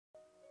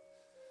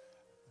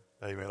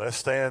Amen. Let's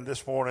stand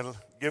this morning.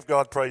 Give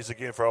God praise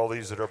again for all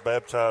these that are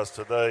baptized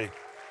today.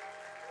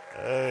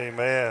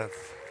 Amen.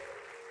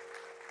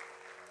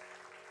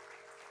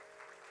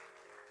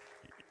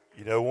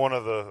 You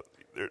know,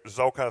 there's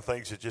all kind of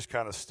things that just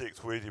kind of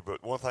sticks with you,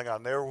 but one thing I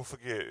never will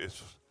forget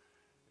is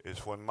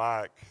when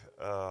Mike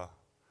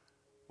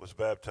was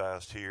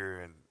baptized here,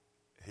 and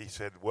he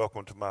said,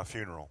 "Welcome to my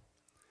funeral."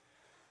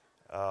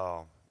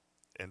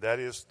 And that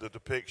is the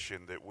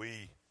depiction that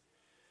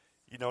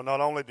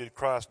not only did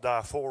Christ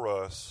die for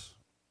us,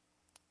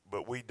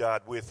 but we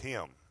died with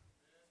him.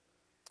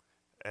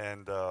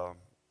 And the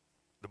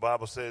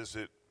Bible says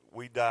that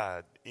we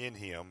died in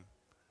him,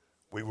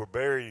 we were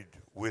buried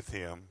with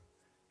him,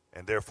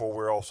 and therefore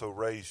we're also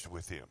raised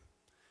with him.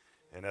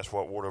 And that's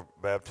what water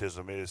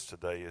baptism is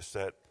today. It's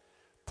that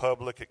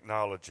public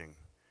acknowledging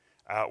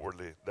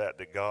outwardly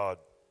that God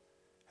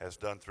has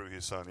done through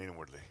his son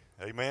inwardly.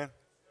 Amen?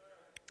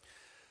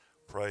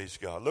 Praise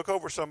God. Look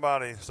over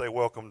somebody and say,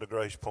 "Welcome to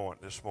GracePoint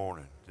this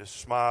morning." Just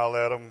smile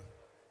at them,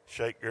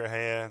 shake their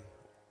hand,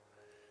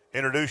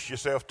 introduce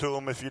yourself to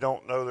them if you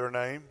don't know their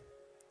name.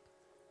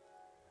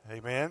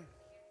 Amen.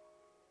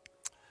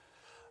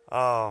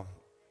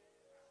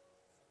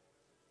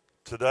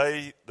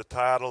 Today, the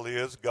title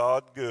is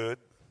God Good,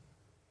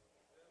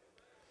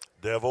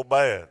 Devil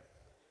Bad.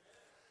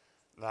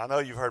 Now, I know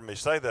you've heard me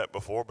say that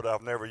before, but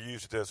I've never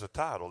used it as a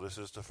title. This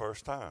is the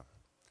first time.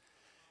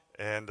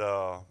 And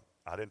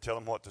I didn't tell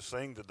them what to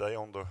sing today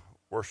on the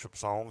worship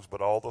songs,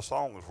 but all the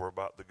songs were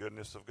about the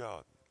goodness of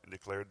God and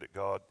declared that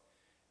God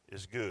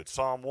is good.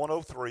 Psalm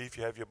 103, if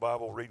you have your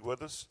Bible, read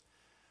with us.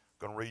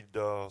 I'm going to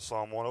read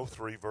Psalm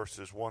 103,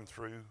 verses 1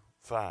 through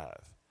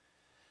 5.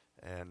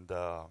 And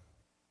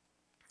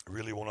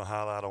really want to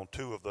highlight on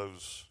two of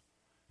those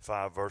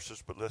 5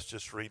 verses, but let's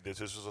just read this.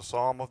 This is a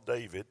psalm of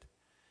David,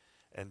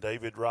 and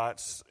David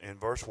writes in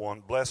verse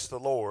 1, "Bless the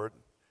Lord,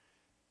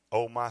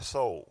 O my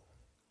soul.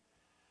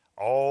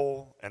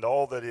 All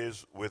that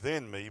is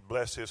within me,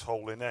 bless his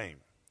holy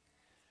name."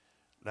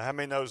 Now, how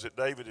many knows that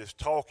David is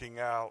talking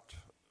out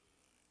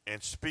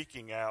and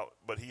speaking out,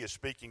 but he is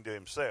speaking to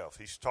himself.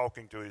 He's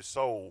talking to his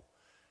soul.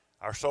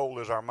 Our soul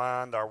is our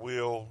mind, our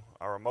will,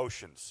 our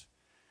emotions.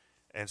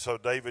 And so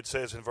David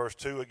says in verse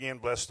 2 again,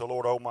 "Bless the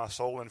Lord, O my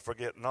soul, and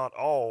forget not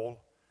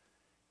all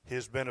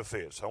his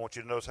benefits." I want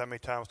you to notice how many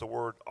times the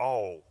word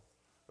all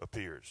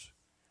appears.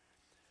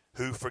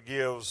 "Who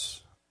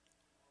forgives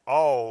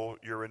all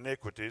your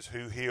iniquities,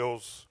 who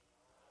heals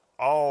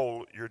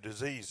all your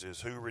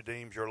diseases, who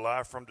redeems your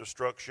life from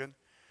destruction,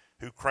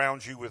 who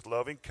crowns you with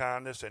loving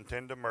kindness and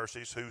tender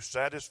mercies, who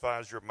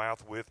satisfies your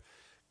mouth with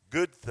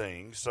good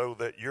things so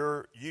that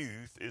your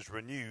youth is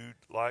renewed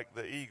like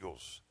the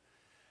eagles."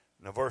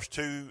 Now verse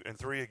 2 and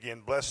 3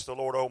 again, "Bless the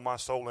Lord, O my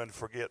soul, and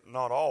forget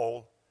not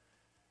all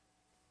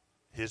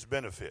his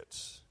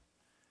benefits."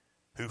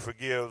 Who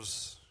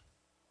forgives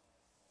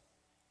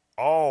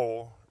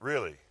all,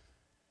 really.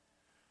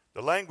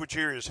 The language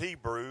here is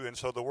Hebrew, and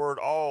so the word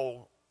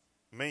all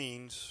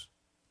means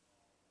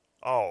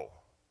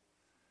all.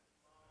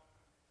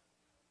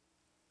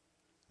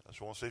 I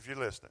just want to see if you're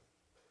listening.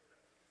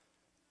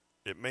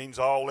 It means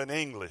all in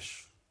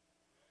English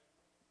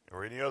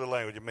or any other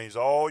language. It means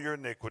all your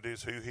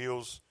iniquities, who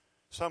heals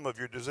some of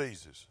your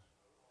diseases.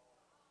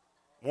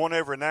 One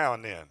every now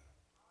and then.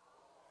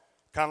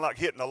 Kind of like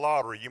hitting the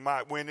lottery. You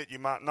might win it, you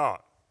might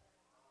not.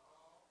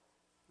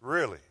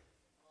 Really?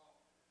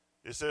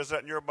 It says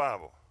that in your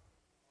Bible.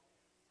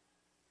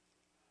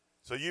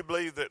 So you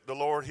believe that the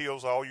Lord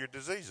heals all your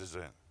diseases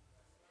then?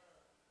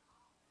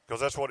 Because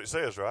that's what it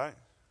says, right?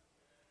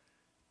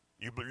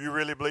 You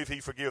really believe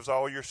he forgives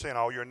all your sin,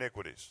 all your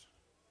iniquities?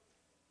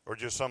 Or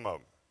just some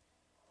of them?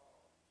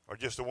 Or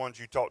just the ones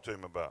you talk to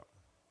him about?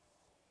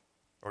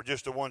 Or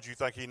just the ones you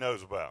think he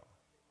knows about?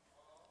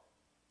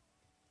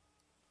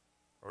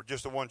 Or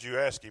just the ones you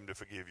ask him to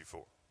forgive you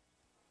for?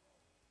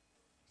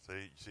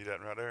 See that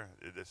right there?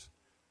 It is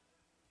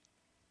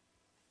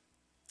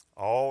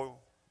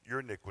all your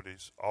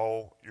iniquities,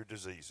 all your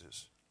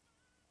diseases.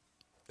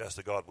 That's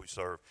the God we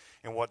serve.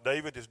 And what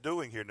David is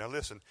doing here, now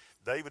listen,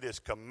 David is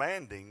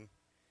commanding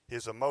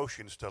his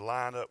emotions to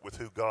line up with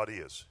who God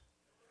is.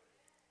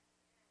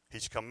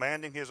 He's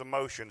commanding his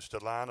emotions to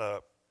line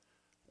up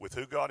with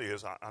who God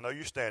is. I know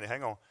you're standing,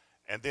 hang on.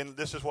 And then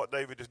this is what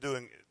David is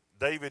doing.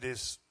 David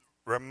is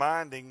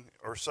reminding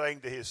or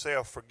saying to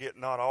himself, forget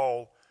not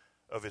all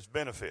of his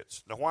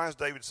benefits. Now, why is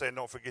David saying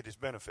don't forget his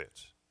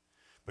benefits?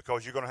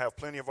 Because you're going to have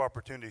plenty of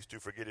opportunities to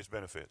forget his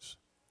benefits.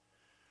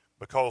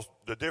 Because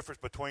the difference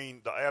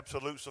between the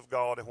absolutes of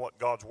God and what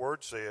God's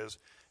word says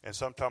and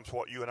sometimes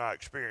what you and I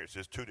experience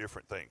is two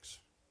different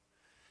things.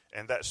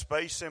 And that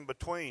space in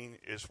between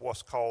is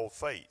what's called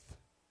faith.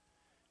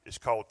 It's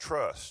called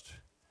trust.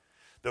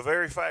 The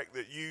very fact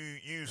that you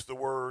use the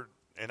word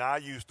and I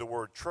use the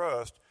word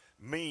trust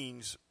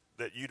means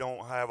that you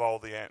don't have all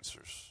the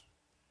answers.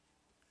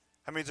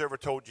 How many's ever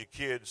told your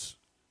kids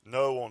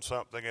no on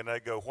something and they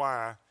go,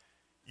 why?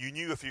 You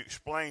knew if you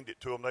explained it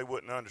to them, they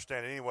wouldn't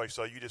understand it anyway,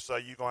 so you just say,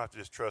 you're going to have to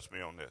just trust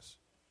me on this.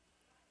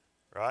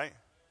 Right?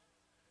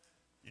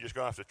 You're just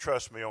going to have to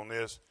trust me on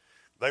this.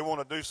 They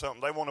want to do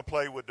something. They want to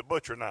play with the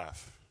butcher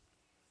knife.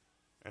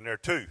 And they're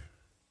two.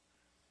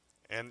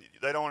 And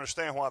they don't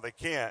understand why they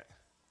can't.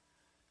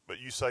 But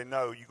you say,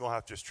 no, you're going to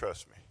have to just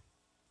trust me.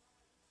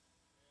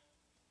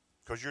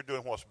 Because you're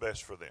doing what's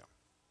best for them.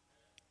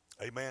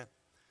 Amen.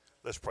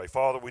 Let's pray.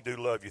 Father, we do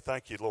love you.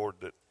 Thank you, Lord,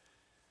 that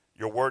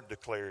your word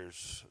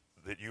declares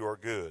that you are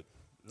good.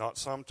 Not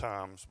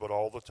sometimes, but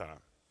all the time.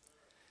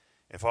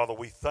 And Father,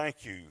 we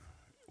thank you.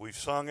 We've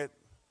sung it.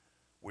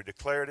 We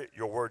declared it.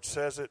 Your word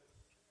says it.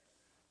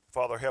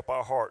 Father, help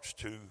our hearts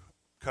to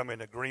come in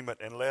agreement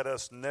and let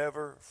us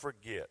never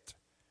forget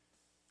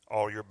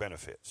all your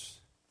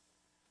benefits.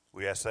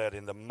 We ask that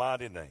in the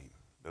mighty name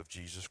of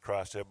Jesus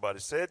Christ. Everybody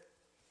said,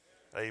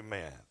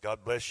 amen.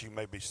 God bless you. You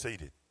may be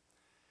seated.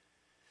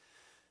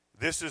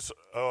 This is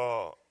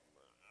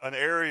an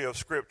area of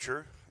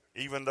Scripture,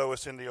 even though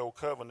it's in the Old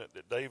Covenant,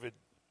 that David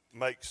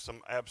makes some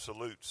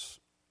absolute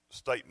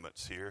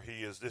statements here.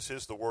 This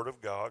is the Word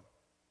of God.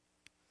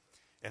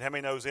 And how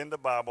many knows in the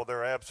Bible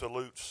there are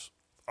absolutes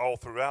all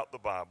throughout the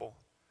Bible,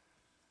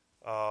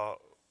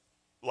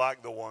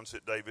 like the ones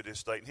that David is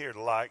stating here,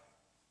 like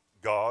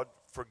God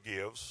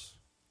forgives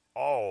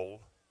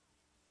all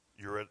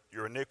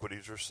your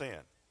iniquities or sin.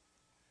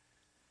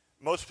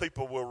 Most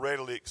people will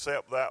readily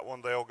accept that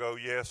one. They'll go,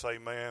 yes,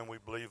 amen, we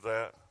believe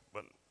that.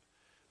 But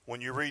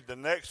when you read the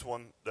next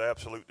one, the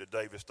absolute that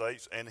David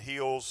states, and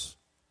heals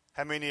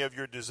how many of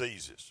your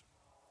diseases?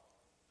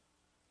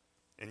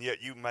 And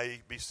yet you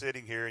may be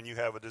sitting here and you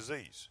have a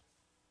disease.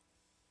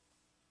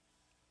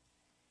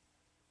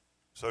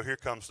 So here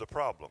comes the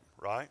problem,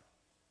 right?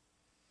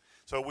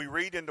 So we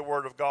read in the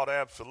Word of God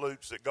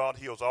absolutes that God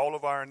heals all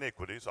of our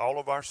iniquities, all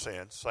of our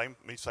sins, same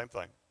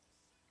thing.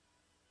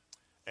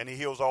 And he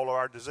heals all of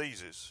our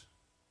diseases.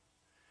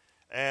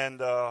 And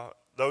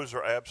those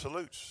are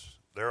absolutes.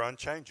 They're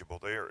unchangeable.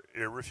 They're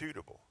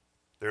irrefutable.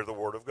 They're the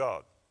Word of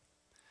God.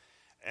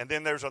 And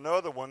then there's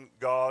another one,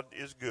 God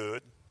is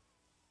good,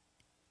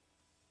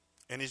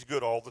 and he's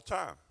good all the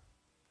time.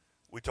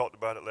 We talked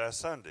about it last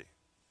Sunday.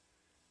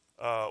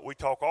 We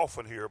talk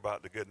often here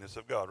about the goodness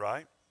of God,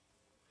 right?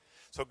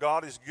 So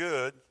God is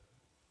good,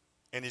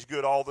 and he's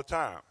good all the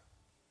time.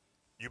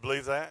 You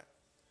believe that?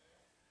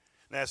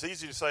 Now, it's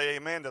easy to say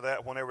amen to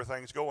that when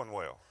everything's going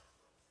well.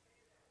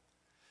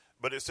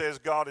 But it says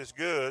God is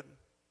good,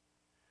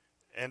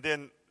 and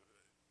then,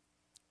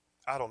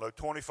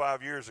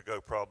 25 years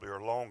ago probably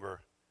or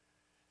longer,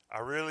 I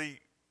really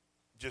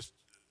just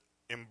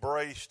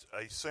embraced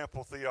a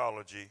simple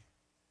theology,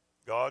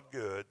 God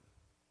good,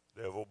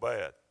 devil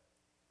bad.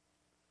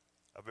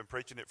 I've been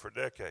preaching it for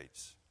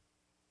decades.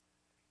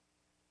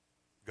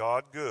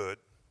 God good,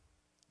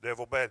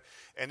 devil bad.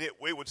 And it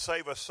would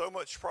save us so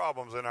much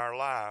problems in our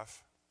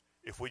life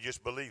if we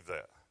just believe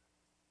that.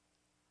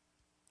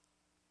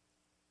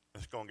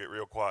 It's going to get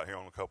real quiet here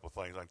on a couple of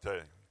things I can tell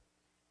you.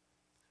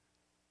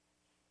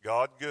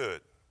 God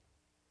good,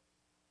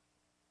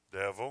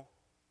 devil.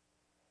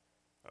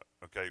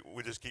 Okay,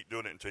 we just keep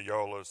doing it until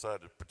y'all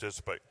decide to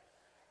participate.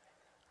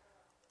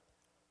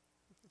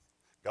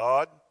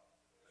 God,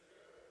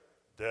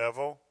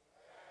 devil,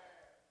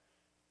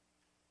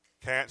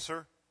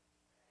 cancer.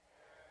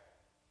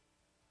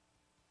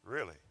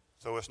 Really?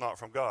 So it's not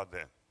from God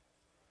then.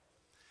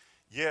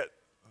 Yet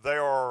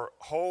there are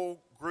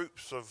whole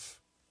groups of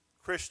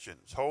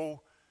Christians,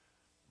 whole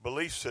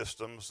belief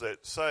systems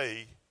that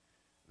say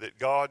that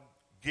God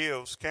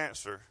gives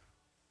cancer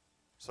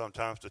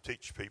sometimes to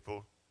teach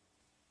people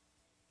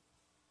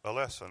a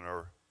lesson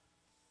or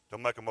to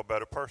make them a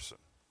better person.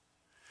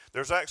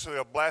 There's actually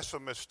a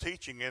blasphemous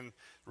teaching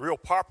real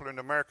popular in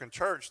the American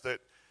church that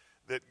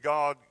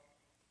God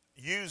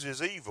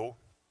uses evil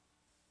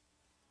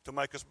to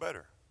make us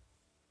better.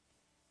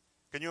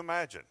 Can you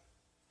imagine?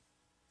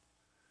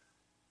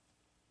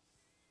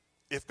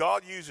 If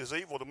God uses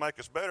evil to make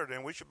us better,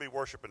 then we should be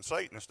worshiping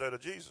Satan instead of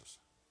Jesus.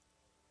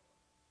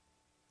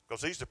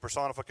 Because he's the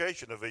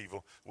personification of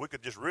evil. We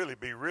could just really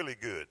be really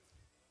good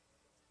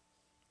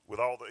with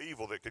all the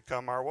evil that could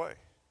come our way.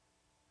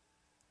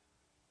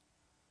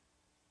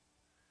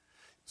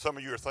 Some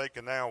of you are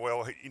thinking now,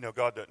 well,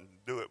 God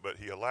doesn't do it, but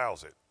he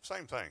allows it.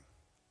 Same thing.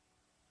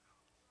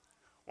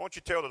 Why don't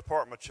you tell the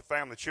Department of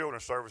Family and Children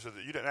Services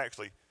that you didn't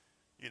actually,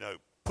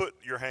 put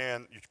your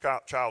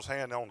child's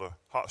hand on the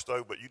hot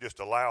stove, but you just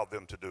allowed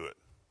them to do it.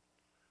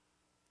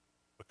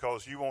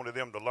 Because you wanted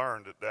them to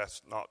learn that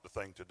that's not the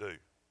thing to do.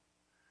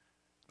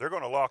 They're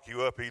going to lock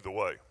you up either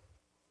way.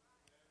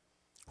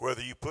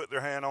 Whether you put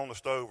their hand on the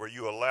stove or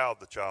you allowed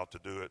the child to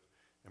do it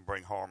and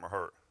bring harm or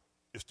hurt,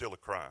 it's still a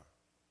crime.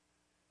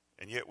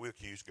 And yet we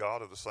accuse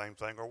God of the same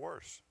thing or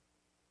worse.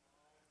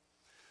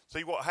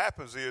 See, what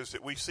happens is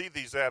that we see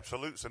these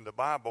absolutes in the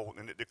Bible,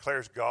 and it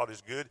declares God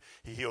is good.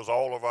 He heals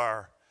all of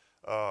our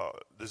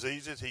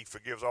diseases. He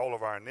forgives all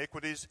of our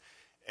iniquities.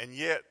 And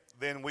yet,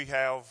 then we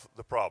have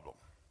the problem.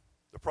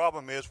 The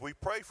problem is we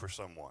pray for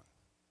someone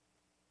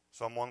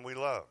we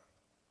love,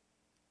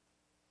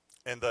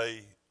 and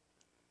they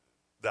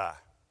die.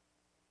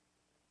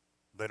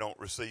 They don't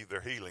receive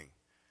their healing.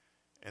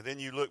 And then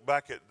you look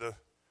back at the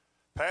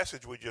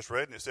passage we just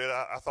read, and it said,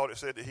 I thought it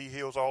said that he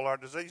heals all our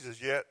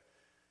diseases, yet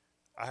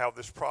I have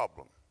this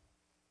problem.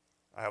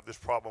 I have this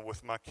problem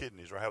with my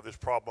kidneys, or I have this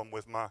problem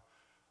with my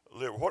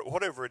liver,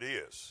 whatever it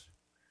is.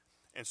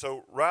 And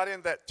so right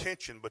in that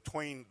tension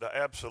between the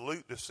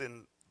absolute that's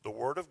in the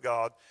Word of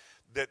God,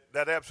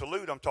 that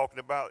absolute I'm talking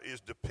about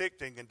is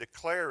depicting and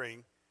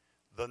declaring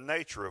the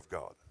nature of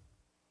God,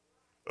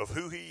 of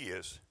who he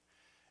is.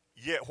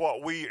 Yet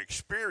what we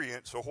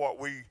experience or what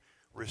we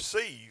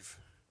receive,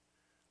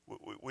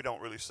 we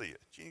don't really see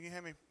it. Can you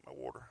hand me my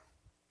water?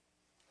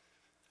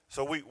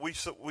 So we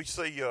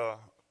see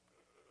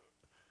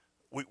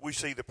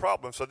the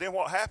problem. So then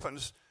what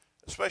happens,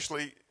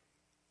 especially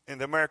in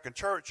the American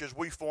church, is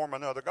we form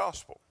another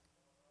gospel.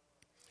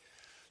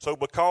 So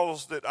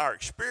because that our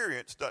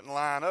experience doesn't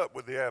line up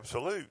with the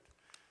absolute,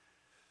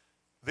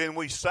 then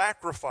we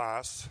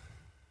sacrifice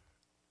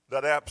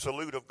that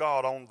absolute of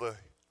God on the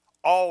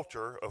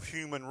altar of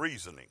human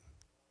reasoning.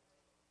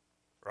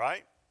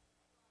 Right?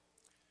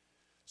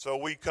 So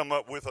we come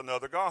up with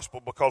another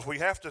gospel because we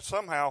have to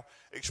somehow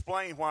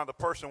explain why the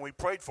person we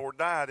prayed for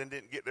died and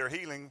didn't get their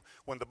healing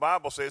when the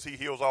Bible says he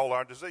heals all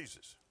our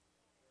diseases.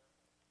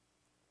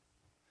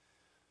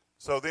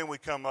 So then we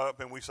come up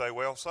and we say,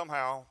 well,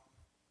 somehow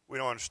we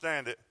don't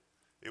understand it.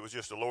 It was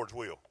just the Lord's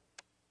will.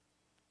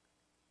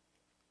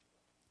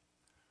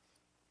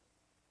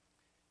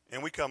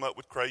 And we come up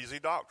with crazy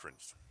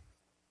doctrines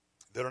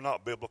that are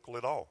not biblical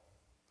at all.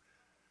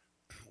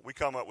 We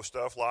come up with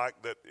stuff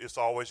like that it's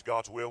always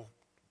God's will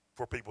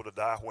for people to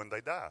die when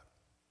they die.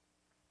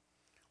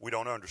 We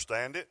don't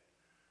understand it.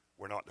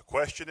 We're not to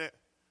question it.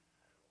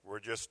 We're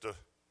just to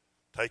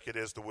take it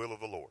as the will of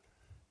the Lord.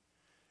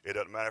 It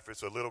doesn't matter if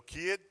it's a little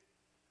kid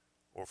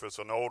or if it's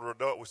an older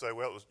adult. We say,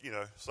 well, it was,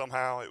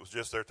 somehow it was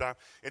just their time.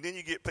 And then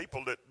you get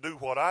people that do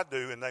what I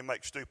do, and they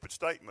make stupid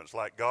statements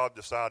like God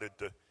decided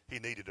he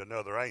needed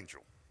another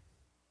angel.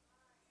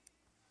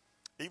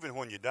 Even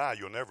when you die,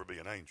 you'll never be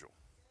an angel.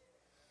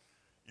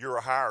 You're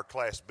a higher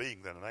class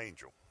being than an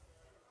angel.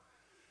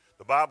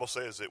 The Bible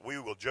says that we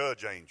will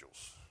judge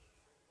angels.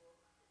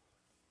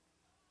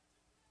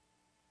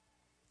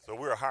 So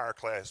we're a higher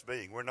class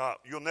being.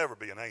 You'll never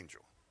be an angel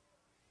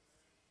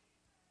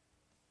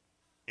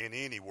in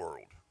any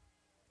world.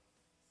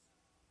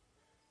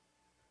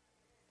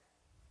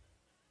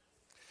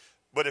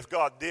 But if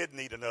God did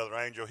need another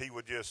angel, he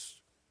would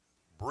just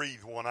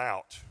breathe one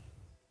out.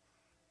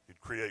 He'd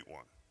create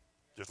one,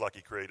 just like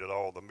he created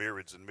all the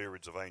myriads and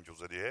myriads of angels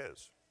that he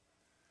has.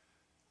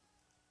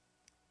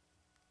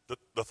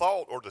 The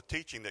thought or the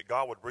teaching that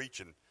God would reach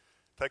and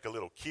take a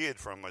little kid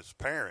from his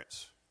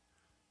parents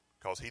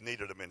because he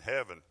needed them in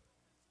heaven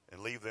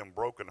and leave them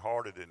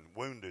brokenhearted and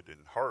wounded and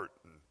hurt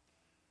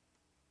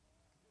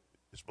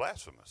is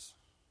blasphemous.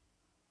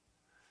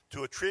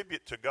 To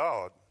attribute to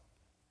God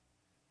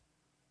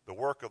the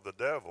work of the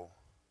devil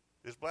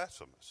is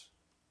blasphemous.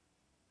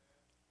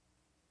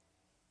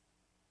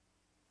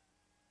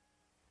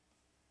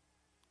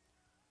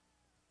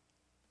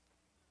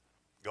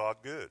 God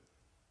good.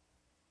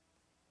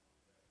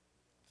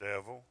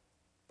 Devil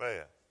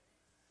bad.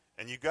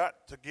 And you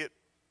got to get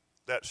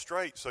that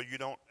straight so you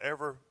don't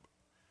ever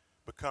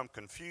become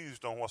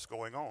confused on what's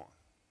going on.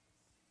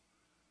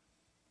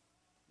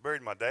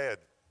 Buried my dad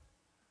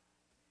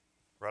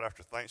right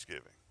after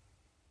Thanksgiving.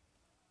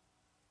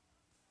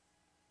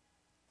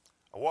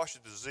 I watched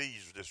a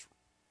disease just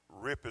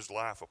rip his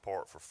life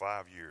apart for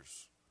 5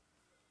 years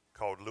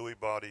called Lewy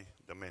body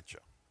dementia.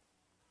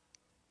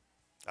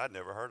 I'd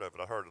never heard of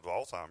it. I heard of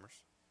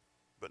Alzheimer's,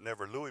 but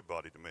never Lewy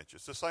body dementia.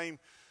 It's the same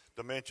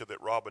dementia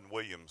that Robin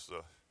Williams,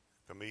 the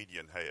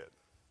comedian, had.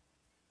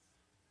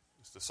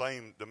 It's the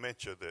same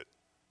dementia that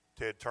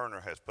Ted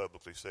Turner has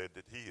publicly said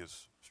that he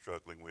is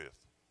struggling with,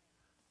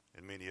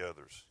 and many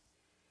others.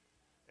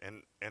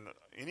 And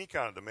any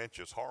kind of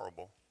dementia is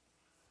horrible,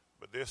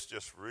 but this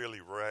just really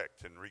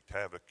wrecked and wreaked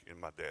havoc in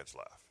my dad's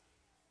life,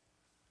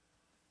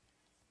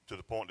 to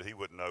the point that he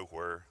wouldn't know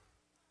where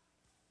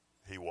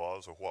he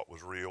was or what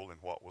was real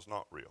and what was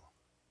not real.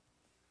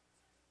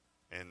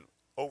 And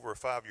over a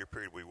 5-year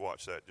period, we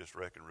watched that just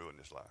wreck and ruin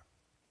his life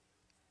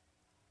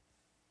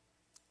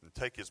and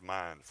take his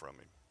mind from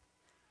him.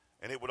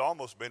 And it would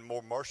almost been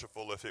more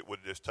merciful if it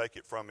would just take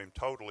it from him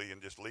totally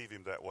and just leave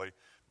him that way.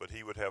 But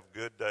he would have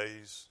good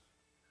days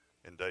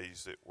and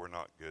days that were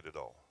not good at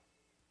all.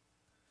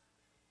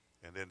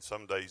 And then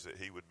some days that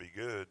he would be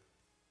good,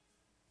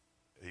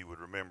 he would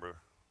remember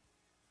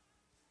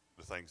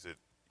the things that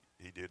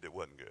he did that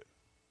wasn't good.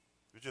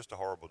 It was just a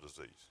horrible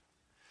disease.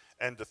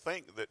 And to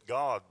think that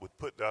God would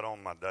put that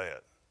on my dad.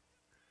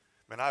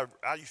 Man,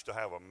 I used to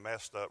have a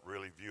messed up,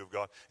 really, view of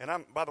God. And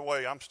by the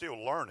way, I'm still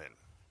learning,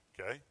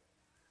 okay?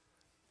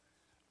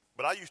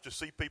 But I used to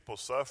see people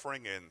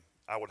suffering, and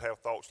I would have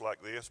thoughts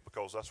like this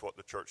because that's what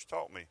the church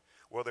taught me.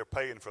 Well, they're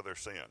paying for their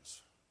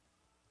sins.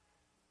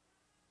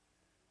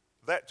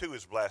 That, too,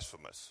 is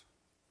blasphemous.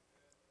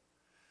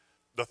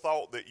 The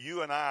thought that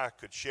you and I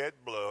could shed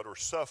blood or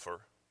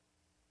suffer,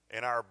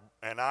 and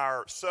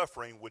our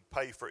suffering would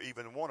pay for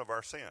even one of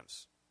our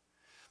sins.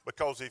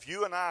 Because if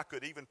you and I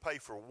could even pay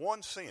for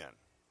one sin,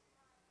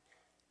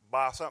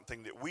 by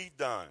something that we've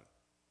done,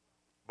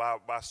 by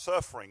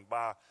suffering,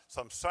 by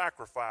some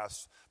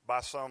sacrifice,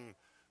 by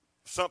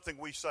something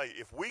we say.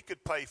 If we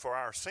could pay for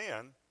our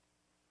sin,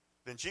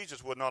 then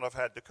Jesus would not have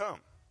had to come.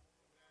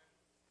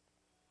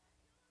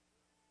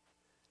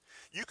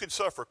 You can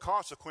suffer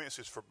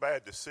consequences for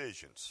bad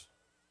decisions,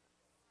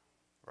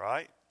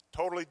 right?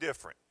 Totally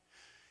different.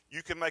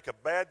 You can make a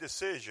bad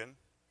decision,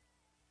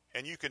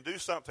 and you can do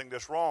something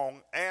that's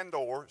wrong and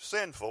or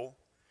sinful,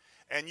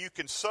 and you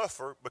can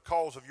suffer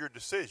because of your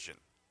decision.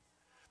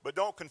 But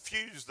don't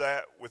confuse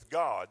that with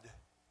God.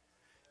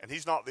 And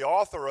he's not the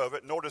author of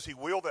it, nor does he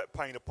will that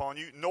pain upon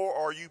you, nor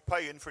are you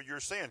paying for your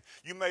sin.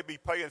 You may be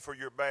paying for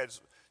your bad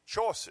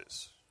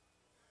choices.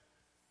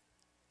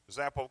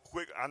 Example,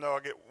 quick, I know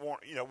I get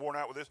worn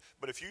out with this,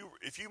 but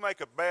if you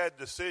make a bad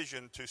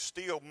decision to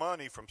steal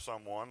money from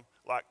someone,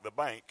 like the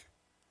bank,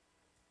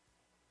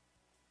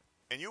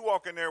 and you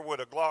walk in there with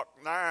a Glock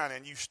 9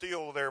 and you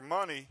steal their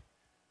money,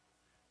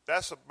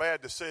 that's a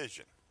bad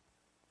decision.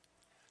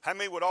 How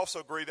many would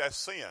also agree that's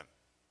sin?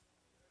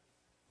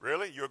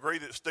 Really? You agree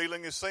that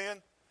stealing is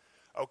sin?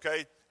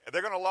 Okay.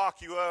 They're going to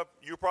lock you up.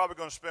 You're probably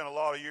going to spend a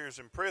lot of years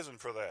in prison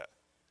for that.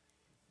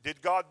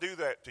 Did God do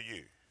that to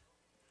you?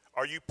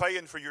 Are you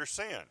paying for your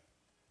sin?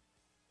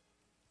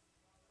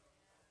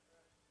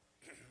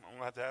 I'm going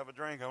to have to have a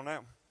drink on that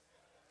one.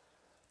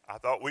 I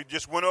thought we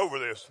just went over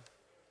this.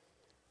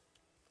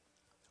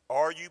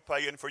 Are you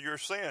paying for your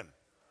sin?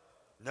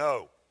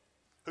 No.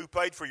 Who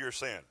paid for your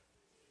sin?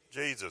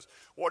 Jesus.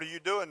 What are you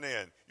doing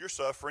then? You're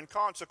suffering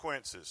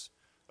consequences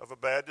of a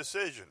bad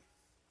decision.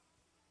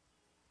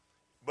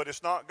 But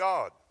it's not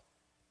God.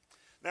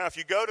 Now, if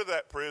you go to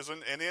that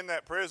prison, and in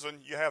that prison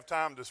you have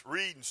time to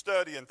read and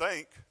study and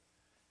think,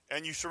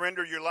 and you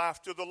surrender your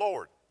life to the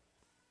Lord,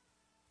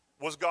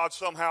 was God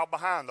somehow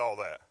behind all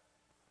that?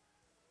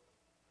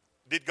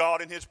 Did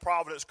God in his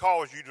providence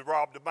cause you to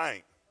rob the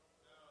bank?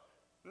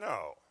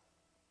 No.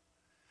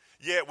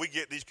 Yet we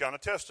get these kind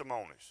of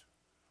testimonies.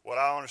 Well,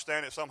 I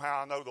understand it.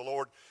 Somehow I know the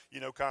Lord,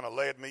 kind of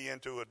led me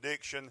into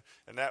addiction,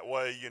 and that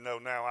way,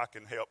 now I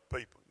can help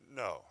people.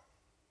 No.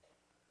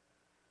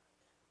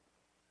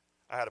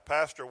 I had a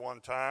pastor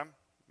one time,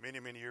 many,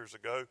 many years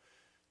ago,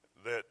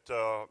 that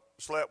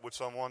slept with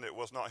someone that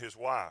was not his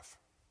wife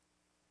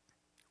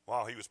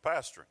while he was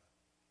pastoring.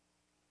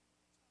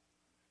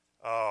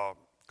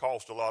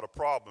 Caused a lot of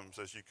problems,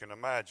 as you can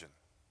imagine.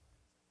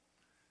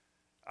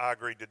 I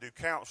agreed to do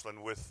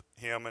counseling with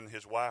him and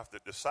his wife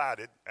that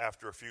decided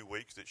after a few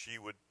weeks that she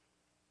would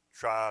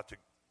try to,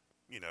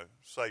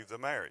 save the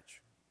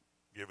marriage,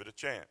 give it a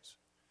chance.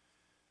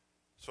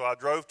 So I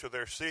drove to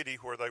their city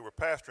where they were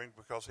pastoring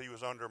because he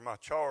was under my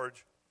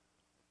charge.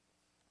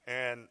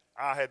 And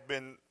I had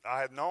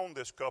known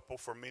this couple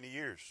for many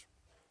years.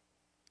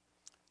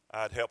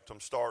 I had helped them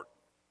start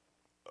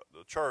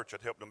the church.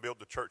 I'd helped them build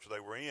the church they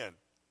were in.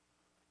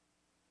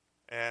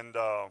 And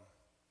I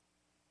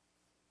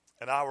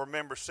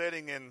remember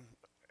sitting in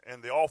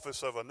the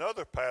office of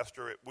another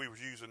pastor. We were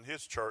using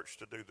his church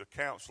to do the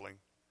counseling.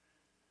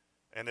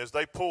 And as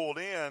they pulled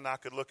in, I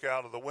could look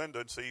out of the window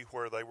and see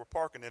where they were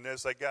parking. And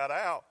as they got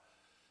out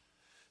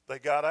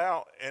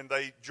and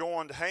they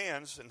joined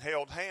hands and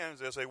held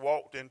hands as they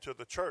walked into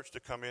the church to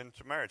come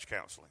into marriage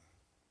counseling.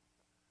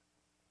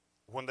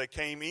 When they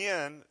came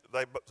in,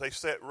 they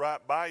sat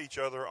right by each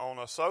other on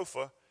a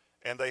sofa,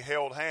 and they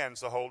held hands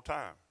the whole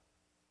time.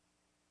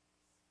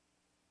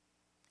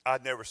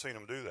 I'd never seen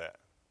them do that.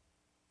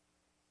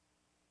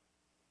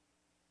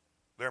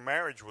 Their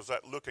marriage was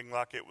looking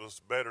like it was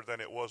better than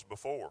it was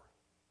before.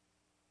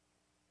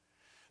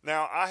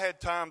 Now, I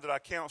had time that I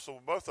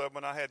counseled both of them,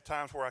 and I had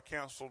times where I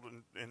counseled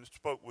and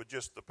spoke with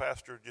just the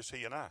pastor, just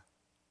he and I.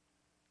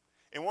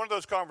 In one of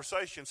those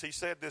conversations, he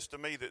said this to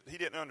me, that he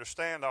didn't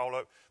understand all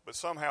of it, but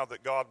somehow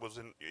that God was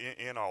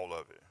in all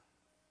of it.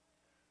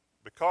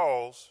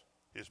 Because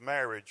his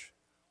marriage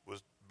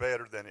was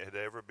better than it had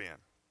ever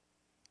been.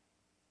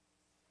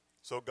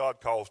 So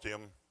God caused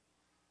him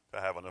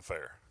to have an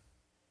affair.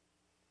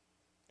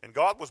 And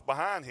God was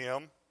behind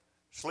him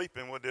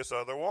sleeping with this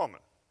other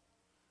woman.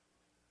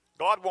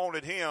 God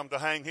wanted him to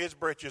hang his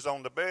britches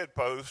on the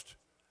bedpost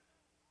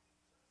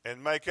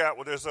and make out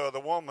with this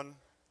other woman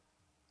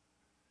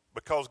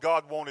because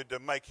God wanted to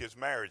make his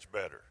marriage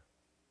better.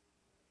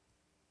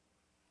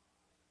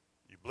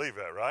 You believe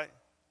that, right?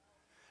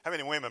 How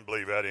many women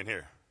believe that in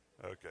here?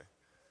 Okay.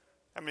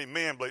 How many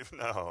men believe?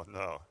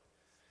 No.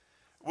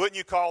 Wouldn't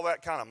you call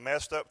that kind of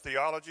messed up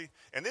theology?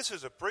 And this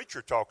is a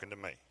preacher talking to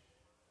me.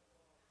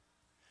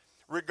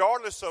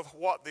 Regardless of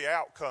what the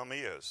outcome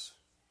is,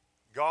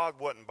 God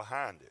wasn't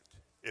behind it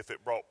if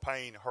it brought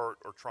pain, hurt,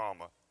 or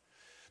trauma.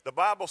 The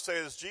Bible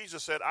says,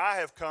 Jesus said, I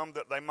have come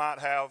that they might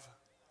have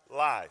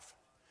life.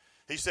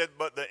 He said,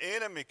 but the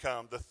enemy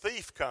come, the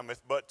thief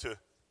cometh, but to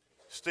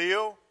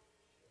steal,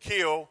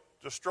 kill,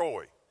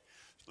 destroy.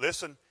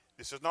 Listen,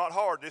 this is not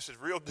hard. This is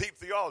real deep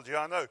theology,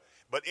 I know.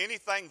 But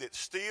anything that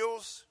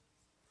steals,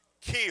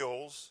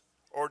 kills,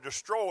 or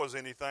destroys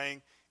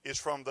anything is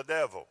from the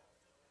devil.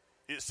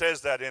 It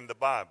says that in the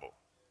Bible.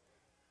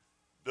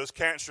 Does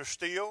cancer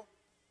steal?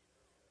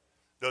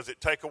 Does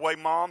it take away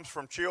moms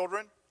from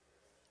children,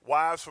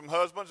 wives from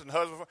husbands, and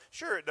husbands from...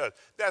 Sure it does.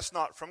 That's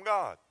not from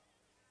God.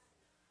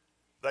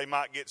 They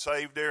might get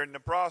saved during the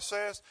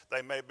process.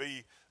 They may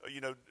be,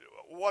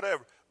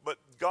 whatever. But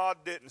God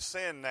didn't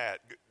send that.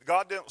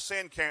 God didn't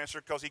send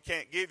cancer because he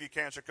can't give you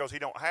cancer because he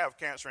don't have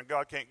cancer, and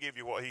God can't give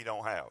you what he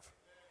don't have.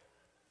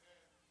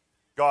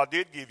 God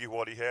did give you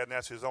what he had, and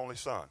that's his only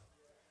son.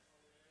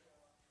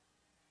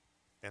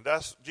 And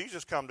that's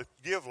Jesus come to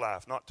give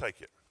life, not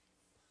take it.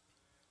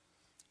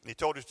 And he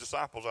told his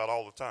disciples that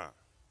all the time.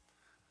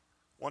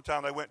 One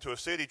time they went to a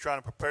city trying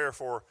to prepare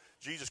for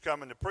Jesus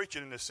coming to preach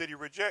it, and the city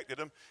rejected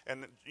him.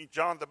 And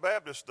John the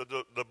Baptist,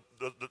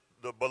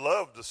 the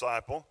beloved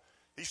disciple,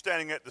 he's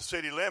standing at the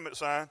city limit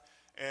sign,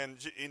 and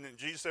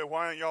Jesus said,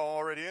 "Why aren't y'all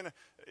already in it?"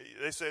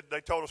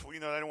 They told us, they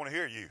don't want to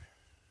hear you.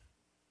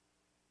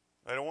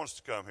 They don't want us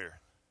to come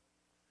here.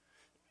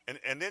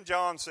 And then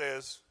John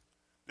says,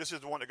 this is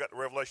the one that got the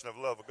revelation of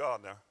the love of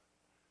God now.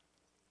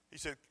 He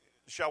said,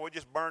 "Shall we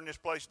just burn this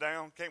place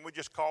down? Can't we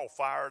just call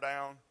fire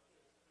down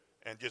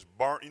and just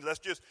burn?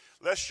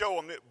 Let's show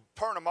them,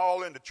 turn them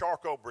all into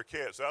charcoal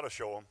briquettes. That'll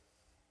show them."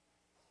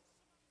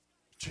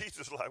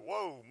 Jesus is like,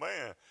 whoa,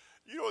 man,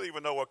 you don't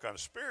even know what kind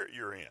of spirit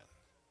you're in.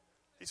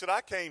 He said,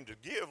 I came to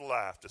give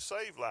life, to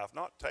save life,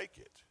 not take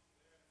it.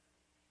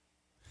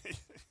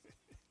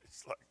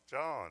 It's like,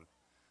 John,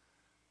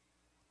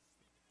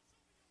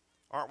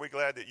 aren't we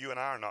glad that you and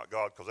I are not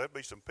God? Because there'd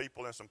be some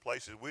people in some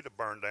places we'd have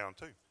burned down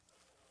too.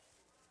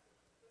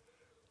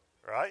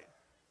 Right?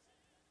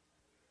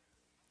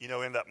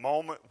 In that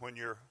moment when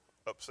you're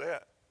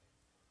upset.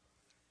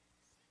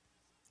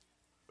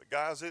 But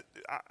guys,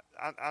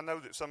 I know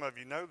that some of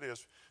you know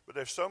this, but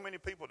there's so many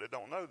people that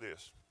don't know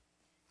this.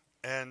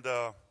 And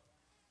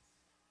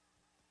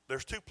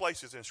there's two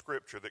places in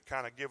Scripture that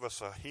kind of give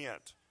us a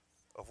hint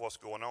of what's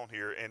going on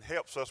here and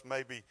helps us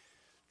maybe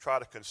try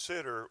to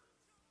consider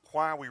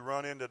why we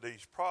run into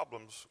these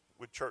problems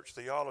with church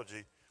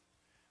theology.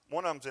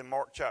 One of them's in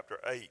Mark chapter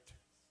 8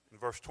 in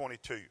verse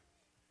 22.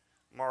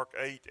 Mark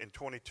 8 and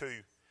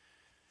 22.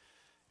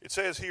 It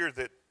says here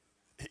that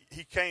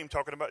he came,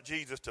 talking about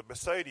Jesus, to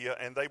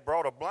Bethsaida, and they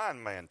brought a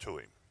blind man to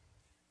him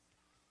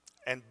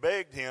and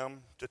begged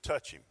him to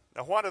touch him.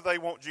 Now, why do they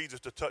want Jesus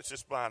to touch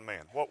this blind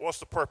man? What's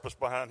the purpose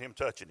behind him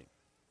touching him?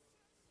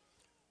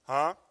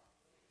 Huh?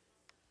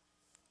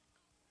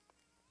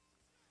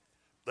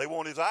 They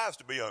want his eyes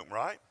to be open,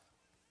 right?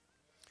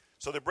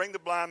 So they bring the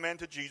blind man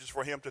to Jesus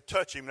for him to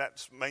touch him.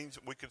 That means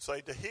we could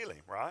say to heal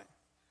him, right?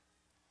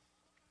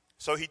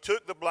 So he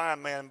took the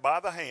blind man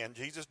by the hand.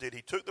 Jesus did.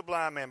 He took the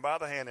blind man by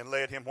the hand and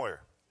led him where?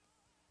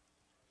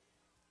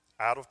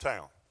 Out of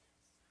town.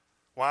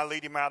 Why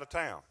lead him out of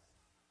town?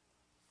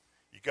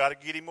 You got to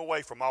get him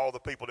away from all the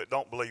people that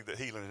don't believe that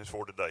healing is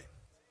for today.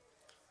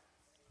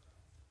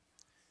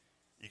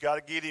 You got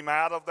to get him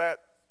out of that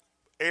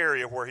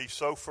area where he's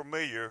so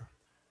familiar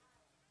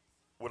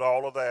with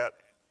all of that.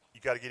 You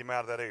got to get him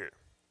out of that area.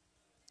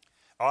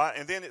 All right,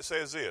 and then it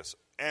says this,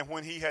 and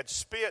when he had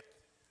spit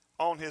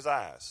on his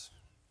eyes.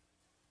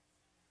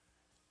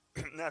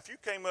 Now, if you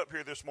came up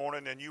here this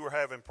morning and you were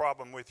having a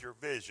problem with your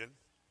vision,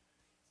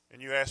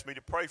 and you asked me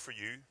to pray for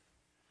you,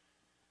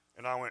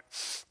 and I went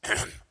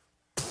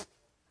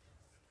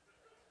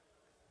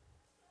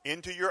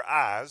into your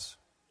eyes,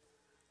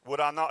 would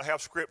I not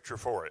have scripture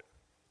for it?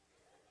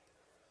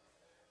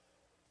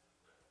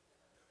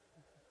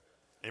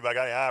 Anybody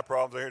got any eye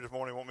problems here this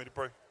morning want me to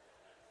pray?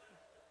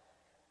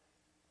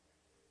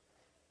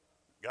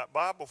 Got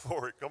Bible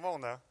for it. Come on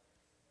now.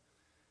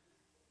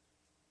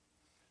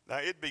 Now,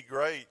 it'd be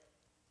great.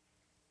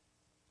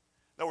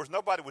 In other words,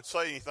 nobody would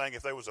say anything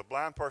if there was a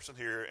blind person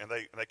here and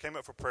they came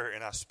up for prayer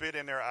and I spit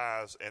in their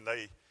eyes and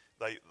they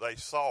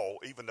saw,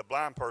 even the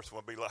blind person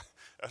would be like,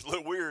 that's a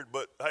little weird,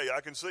 but hey,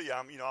 I can see,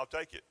 I'll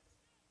take it.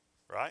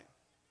 Right?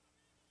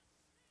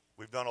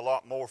 We've done a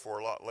lot more for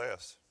a lot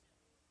less.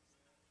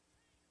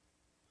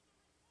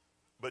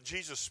 But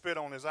Jesus spit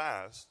on his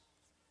eyes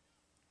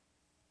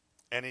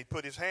and he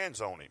put his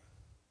hands on him.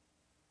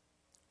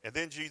 And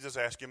then Jesus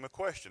asked him a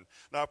question.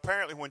 Now,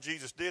 apparently, when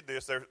Jesus did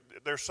this,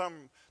 there's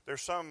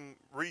some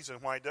reason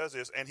why he does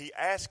this, and he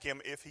asked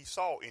him if he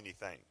saw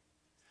anything.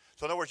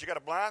 So, in other words, you got a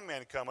blind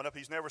man coming up.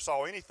 He's never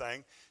saw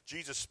anything.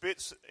 Jesus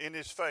spits in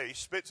his face,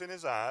 spits in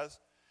his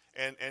eyes,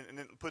 and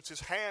then puts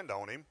his hand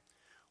on him.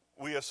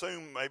 We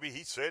assume maybe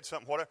he said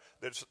something, whatever.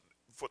 That's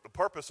for the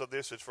purpose of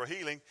this is for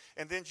healing.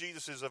 And then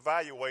Jesus is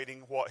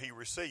evaluating what he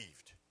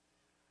received.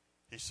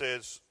 He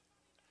says,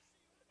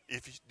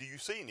 do you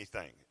see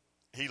anything?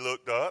 He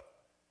looked up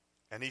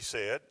and he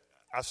said,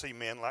 I see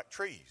men like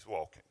trees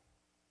walking.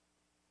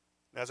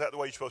 Now, is that the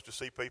way you're supposed to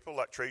see people,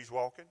 like trees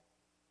walking?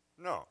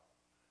 No.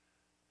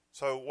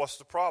 So what's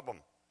the problem?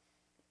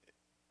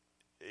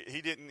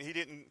 He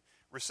didn't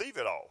receive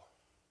it all.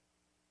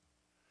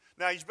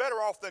 Now, he's better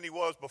off than he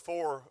was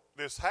before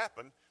this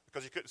happened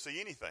because he couldn't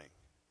see anything.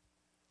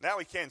 Now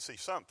he can see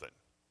something,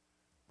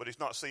 but he's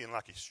not seeing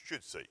like he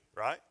should see,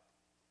 right?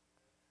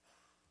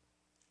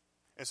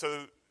 And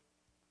so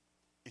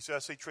he said, I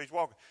see trees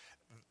walking.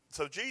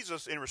 So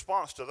Jesus, in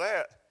response to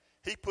that,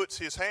 he puts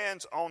his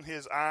hands on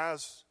his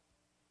eyes.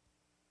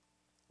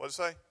 What does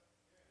it say?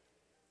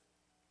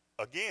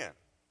 Again.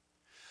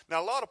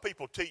 Now, a lot of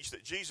people teach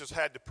that Jesus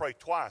had to pray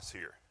twice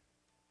here.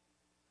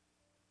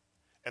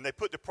 And they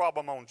put the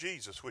problem on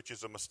Jesus, which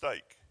is a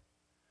mistake.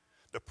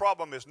 The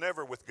problem is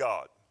never with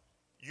God.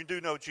 You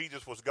do know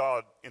Jesus was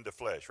God in the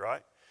flesh,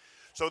 right?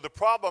 So the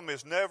problem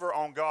is never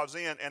on God's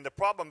end, and the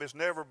problem is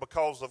never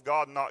because of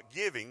God not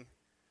giving.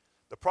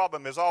 The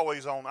problem is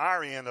always on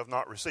our end of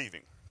not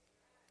receiving.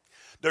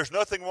 There's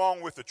nothing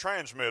wrong with the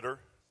transmitter.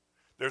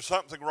 There's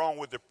something wrong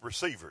with the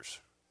receivers.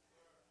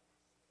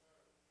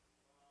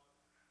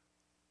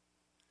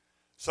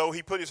 So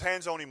he put his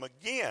hands on him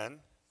again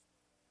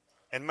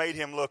and made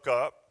him look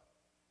up,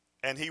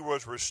 and he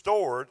was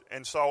restored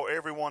and saw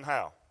everyone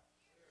how?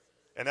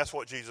 And that's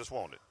what Jesus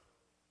wanted.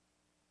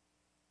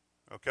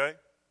 Okay?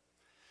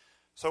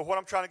 So what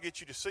I'm trying to get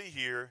you to see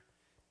here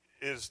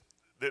is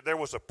that there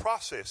was a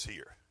process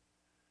here.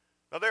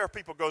 Now, there are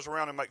people who goes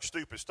around and make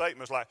stupid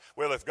statements like,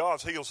 well, if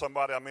God's healed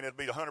somebody, I mean, it'd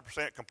be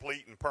 100%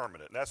 complete and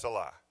permanent. And that's a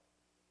lie.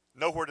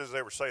 Nowhere does it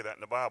ever say that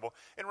in the Bible.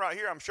 And right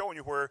here I'm showing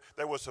you where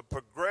there was a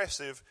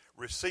progressive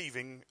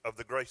receiving of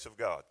the grace of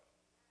God.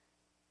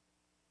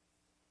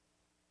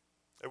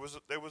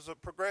 There was a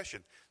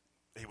progression.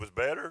 He was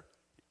better,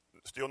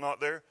 still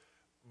not there.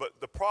 But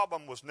the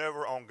problem was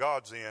never on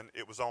God's end.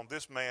 It was on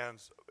this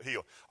man's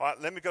heel. All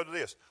right, let me go to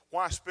this.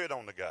 Why spit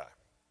on the guy?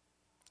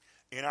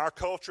 In our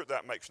culture,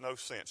 that makes no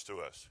sense to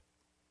us.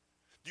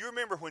 Do you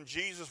remember when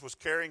Jesus was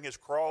carrying his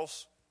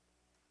cross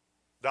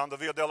down the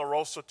Via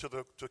Dolorosa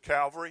to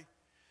Calvary?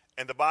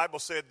 And the Bible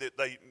said that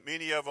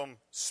many of them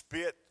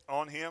spit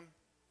on him,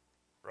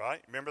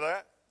 right? Remember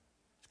that?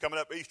 It's coming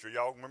up Easter.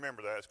 Y'all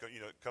remember that.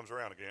 It comes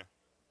around again.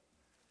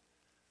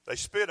 They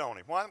spit on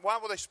him. Why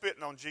were they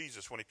spitting on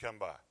Jesus when he come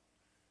by?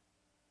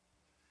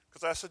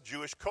 Because that's a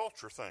Jewish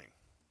culture thing.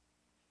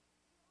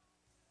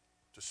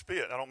 To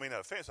spit. I don't mean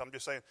that offense. I'm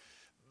just saying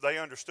they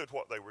understood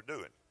what they were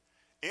doing.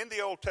 In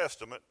the Old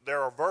Testament,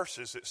 there are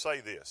verses that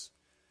say this.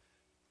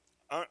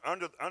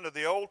 Under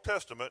the Old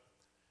Testament,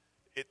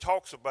 it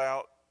talks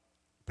about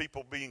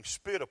people being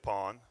spit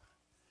upon,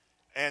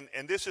 and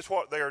this is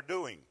what they are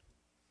doing.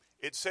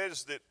 It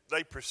says that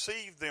they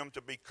perceive them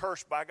to be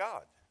cursed by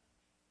God.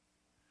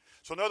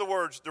 So in other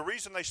words, the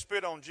reason they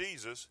spit on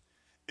Jesus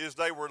is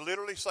they were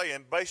literally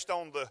saying, based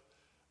on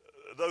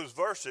those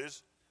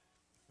verses,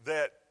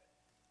 that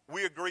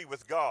we agree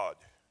with God.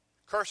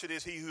 Cursed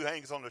is he who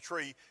hangs on the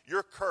tree.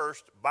 You're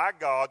cursed by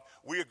God.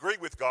 We agree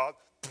with God.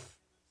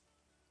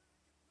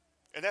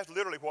 And that's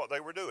literally what they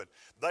were doing.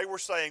 They were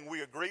saying,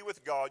 we agree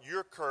with God.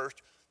 You're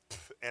cursed.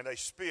 And they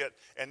spit.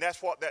 And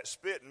that's what that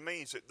spitting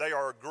means, that they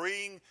are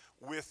agreeing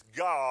with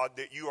God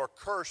that you are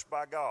cursed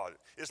by God.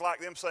 It's like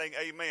them saying,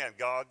 amen,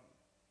 God.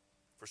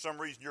 For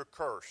some reason, you're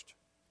cursed.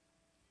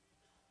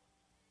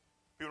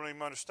 People don't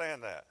even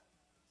understand that.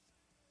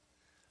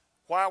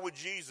 Why would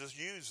Jesus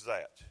use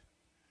that?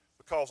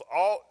 Because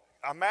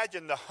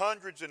imagine the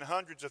hundreds and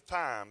hundreds of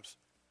times,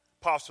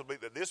 possibly,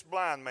 that this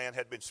blind man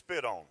had been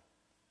spit on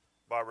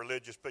by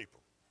religious people.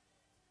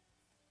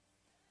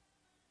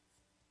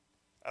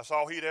 That's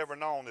all he'd ever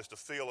known, is the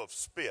feel of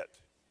spit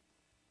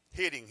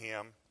hitting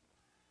him,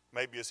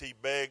 maybe as he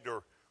begged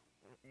or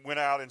went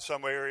out in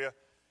some area,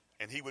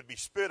 and he would be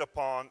spit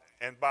upon,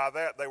 and by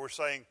that they were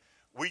saying,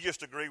 we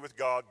just agree with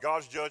God.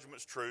 God's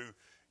judgment's true.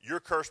 You're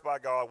cursed by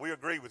God. We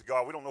agree with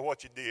God. We don't know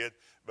what you did,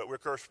 but we're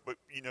cursed. But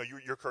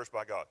you're cursed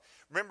by God.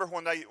 Remember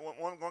when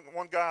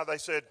one guy, they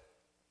said,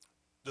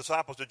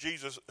 disciples of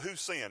Jesus, who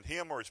sinned,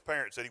 him or his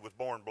parents, that he was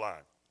born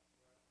blind?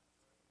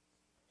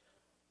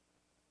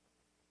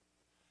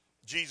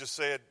 Jesus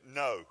said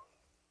no.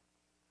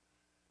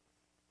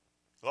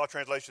 A lot of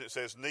translations it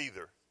says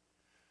neither,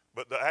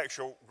 but the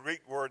actual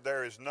Greek word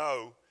there is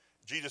no.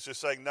 Jesus is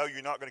saying, no,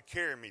 you're not going to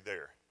carry me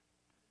there.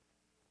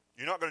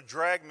 You're not going to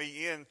drag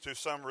me into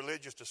some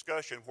religious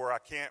discussion where I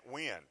can't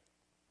win.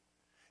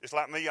 It's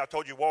like me, I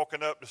told you,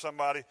 walking up to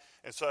somebody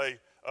and say,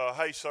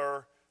 hey,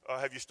 sir,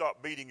 have you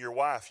stopped beating your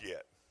wife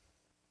yet?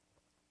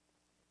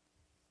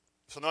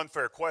 It's an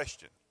unfair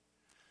question.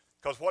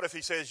 Because what if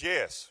he says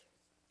yes?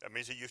 That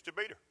means he used to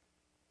beat her.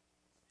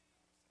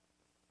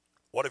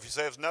 What if he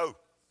says no?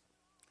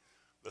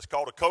 Let's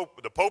call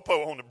the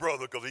popo on the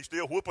brother because he's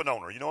still whooping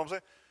on her. You know what I'm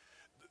saying?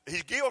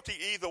 He's guilty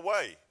either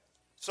way.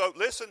 So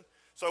listen.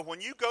 So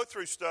when you go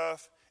through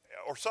stuff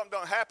or something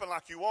don't happen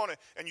like you want it,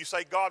 and you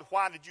say, God,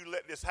 why did you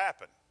let this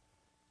happen?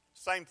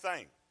 Same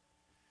thing.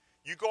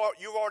 You've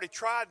already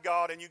tried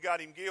God and you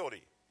got him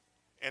guilty,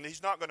 and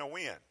he's not going to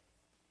win.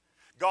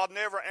 God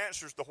never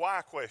answers the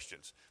why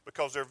questions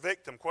because they're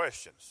victim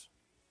questions.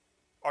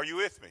 Are you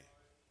with me?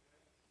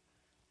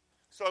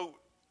 So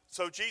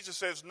Jesus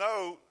says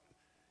no.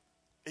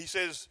 He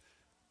says,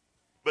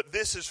 but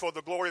this is for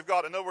the glory of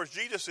God. In other words,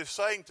 Jesus is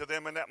saying to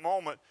them in that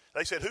moment,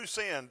 they said, who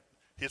sinned?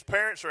 His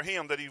parents or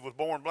him that he was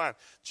born blind?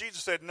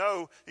 Jesus said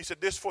no. He said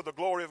this for the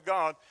glory of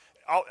God.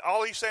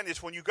 All he's saying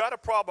is when you got a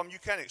problem, you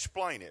can't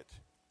explain it.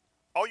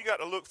 All you got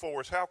to look for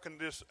is how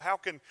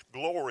can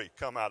glory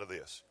come out of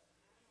this?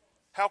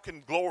 How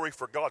can glory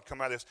for God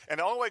come out of this? And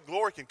the only way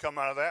glory can come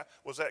out of that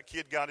was that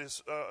kid got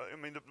his,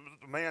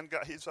 the man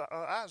got his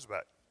eyes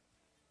back.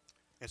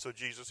 And so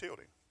Jesus healed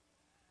him.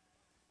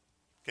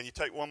 Can you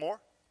take one more?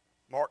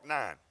 Mark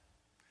 9.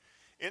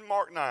 In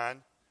Mark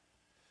 9,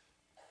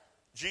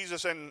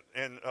 Jesus and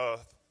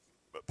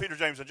Peter,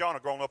 James, and John are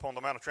growing up on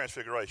the Mount of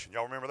Transfiguration.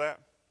 Y'all remember that?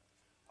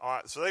 All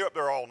right, so they're up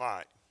there all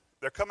night.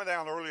 They're coming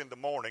down early in the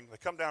morning. They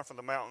come down from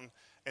the mountain.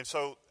 And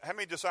so how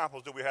many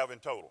disciples do we have in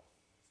total?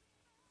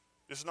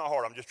 This is not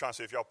hard. I'm just trying to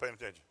see if y'all paying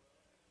attention.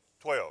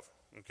 12,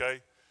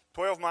 okay?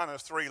 12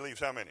 minus 3 leaves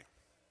how many?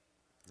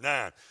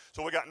 9.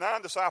 So we got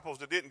 9 disciples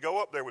that didn't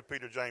go up there with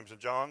Peter, James, and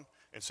John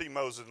and see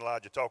Moses and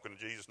Elijah talking to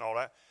Jesus and all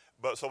that.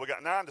 But so we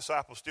got 9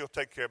 disciples still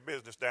take care of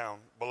business down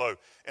below.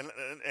 And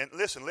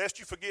listen, lest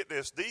you forget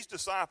this, these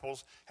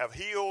disciples have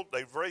healed,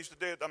 they've raised the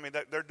dead. I mean,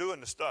 they're doing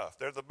the stuff.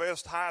 They're the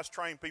best, highest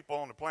trained people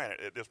on the planet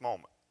at this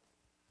moment.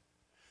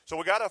 So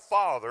we got a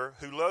father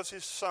who loves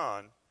his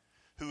son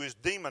who is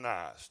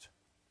demonized.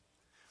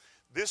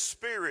 This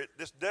spirit,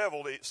 this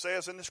devil, it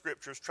says in the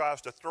scriptures, tries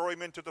to throw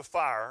him into the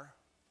fire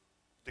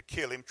to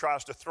kill him,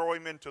 tries to throw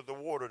him into the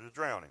water to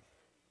drown him.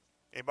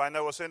 Anybody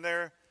know what's in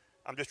there?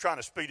 I'm just trying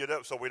to speed it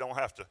up so we don't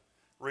have to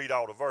read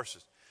all the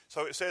verses.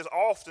 So it says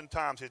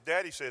oftentimes his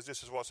daddy says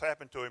this is what's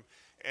happened to him,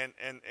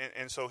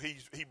 and so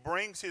he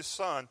brings his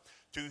son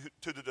to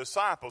the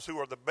disciples who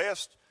are the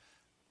best,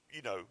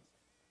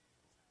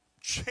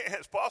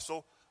 chance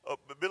possible of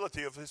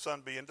ability of his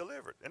son being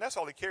delivered. And that's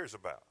all he cares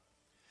about.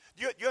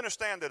 You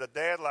understand that a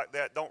dad like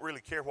that don't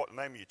really care what the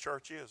name of your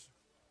church is?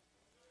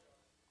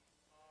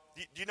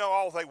 Do you know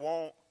all they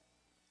want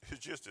is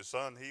just his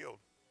son healed?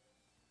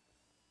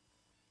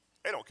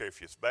 They don't care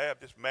if it's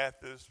Baptist,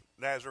 Methodist,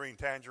 Nazarene,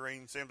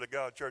 Tangerine, Assembly of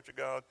God, Church of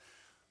God,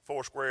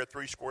 4 square,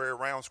 3 square,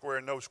 round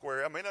square, no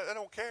square. I mean, they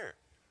don't care.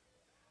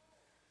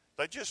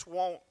 They just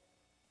want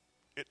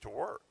it to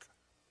work.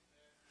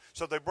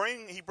 So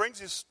he brings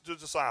his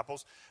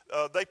disciples.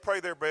 They pray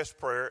their best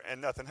prayer, and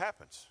nothing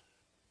happens.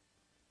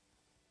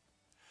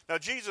 Now,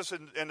 Jesus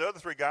and the other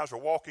 3 guys are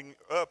walking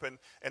up, and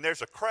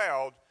there's a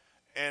crowd,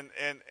 and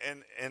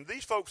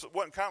these folks, it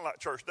wasn't kind of like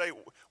church day.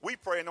 We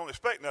pray and don't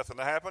expect nothing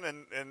to happen,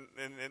 and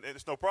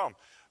it's no problem.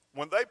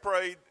 When they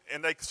prayed,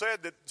 and they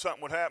said that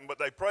something would happen, but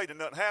they prayed and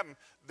nothing happened,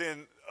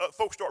 then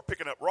folks start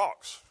picking up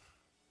rocks.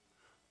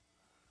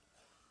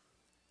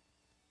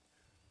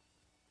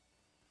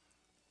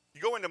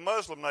 You go into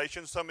Muslim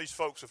nations, some of these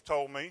folks have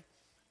told me,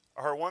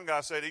 I heard one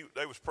guy said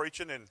they was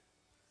preaching and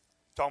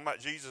talking about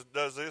Jesus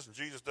does this and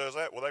Jesus does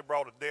that. Well, they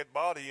brought a dead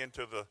body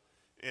into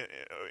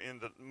in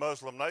the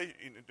Muslim nation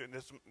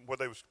where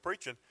they was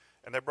preaching,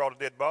 and they brought a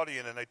dead body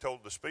in, and they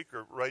told the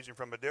speaker, raise him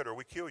from the dead or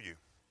we kill you.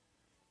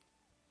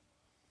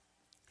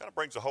 Kind of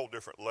brings a whole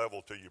different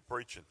level to your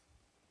preaching.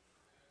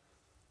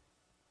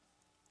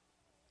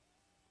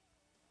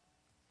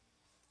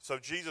 So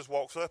Jesus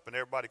walks up, and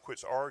everybody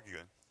quits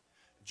arguing.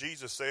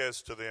 Jesus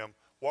says to them,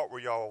 what were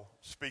y'all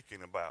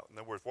speaking about? In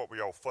other words, what were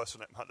y'all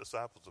fussing at my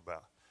disciples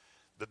about?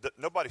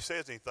 Nobody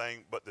says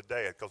anything but the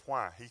dad, because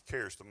why? He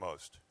cares the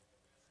most.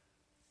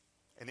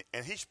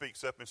 And he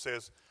speaks up and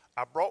says,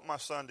 I brought my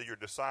son to your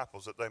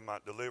disciples that they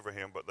might deliver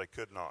him, but they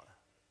could not.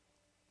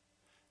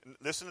 And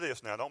listen to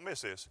this now, don't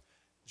miss this.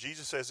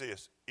 Jesus says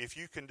this, if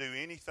you can do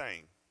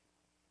anything,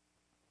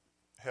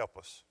 help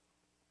us.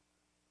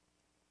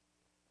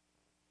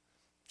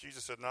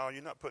 Jesus said, no,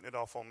 you're not putting it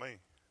off on me.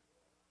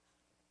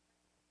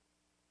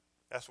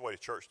 That's the way the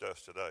church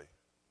does today.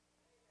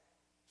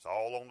 It's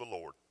all on the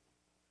Lord.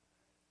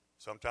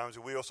 Sometimes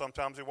he will,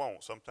 sometimes he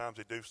won't. Sometimes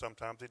he do,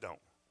 sometimes he don't.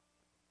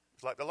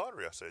 It's like the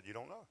lottery, I said. You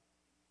don't know.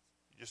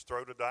 You just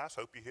throw the dice,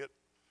 hope you hit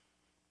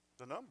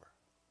the number.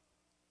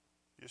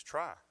 You just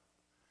try.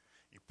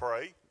 You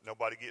pray,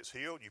 nobody gets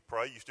healed. You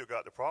pray, you still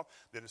got the problem.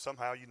 Then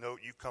somehow you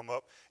come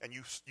up and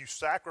you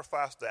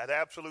sacrifice that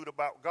absolute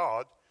about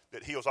God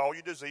that heals all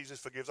your diseases,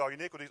 forgives all your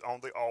iniquities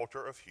on the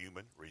altar of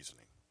human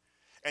reasoning.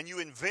 And you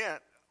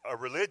invent a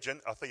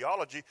religion, a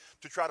theology,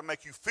 to try to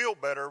make you feel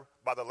better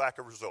by the lack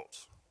of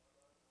results.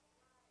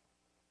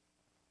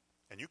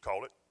 And you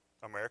call it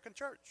American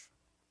church.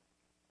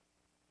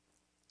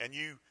 And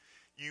you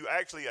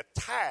actually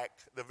attack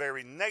the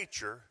very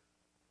nature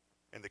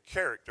and the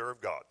character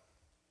of God,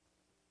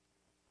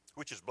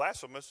 which is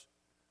blasphemous.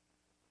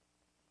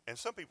 And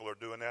some people are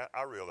doing that.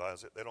 I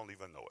realize it. They don't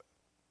even know it,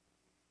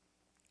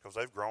 because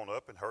they've grown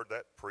up and heard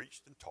that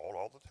preached and taught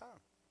all the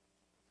time.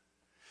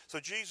 So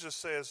Jesus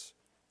says,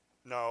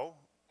 no,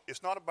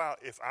 it's not about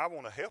if I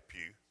want to help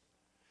you.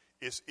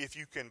 It's if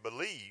you can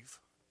believe,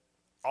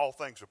 all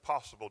things are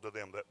possible to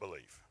them that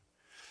believe.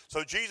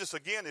 So Jesus,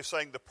 again, is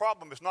saying the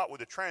problem is not with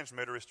the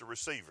transmitter, it's the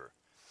receiver.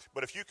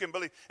 But if you can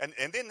believe, and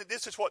then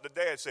this is what the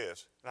dad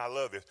says, and I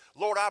love this.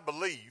 Lord, I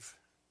believe,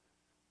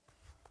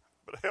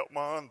 but help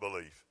my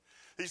unbelief.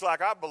 He's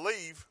like, I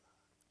believe,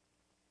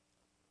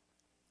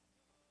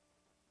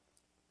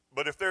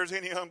 but if there's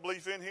any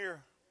unbelief in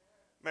here,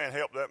 man,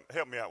 help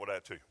me out with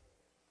that too.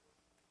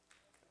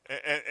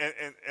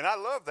 And I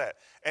love that.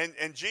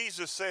 And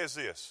Jesus says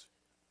this.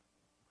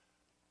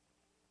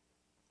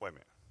 Wait a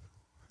minute.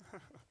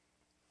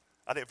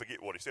 I didn't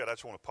forget what he said. I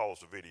just want to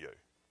pause the video.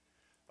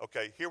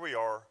 Okay, here we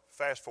are,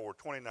 fast forward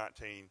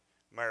 2019,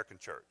 American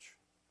church.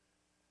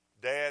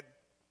 Dad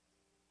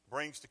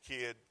brings the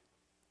kid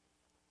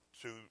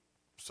to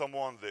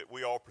someone that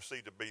we all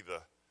perceive to be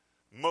the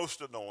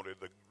most anointed,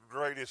 the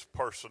greatest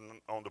person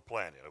on the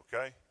planet,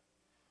 okay?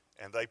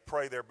 And they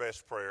pray their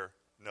best prayer,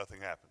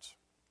 nothing happens.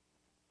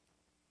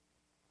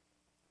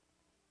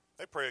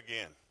 They pray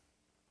again.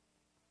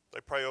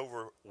 They pray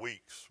over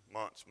weeks,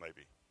 months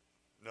maybe.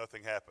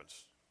 Nothing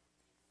happens.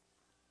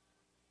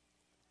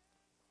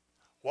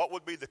 What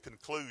would be the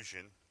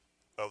conclusion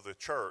of the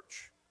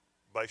church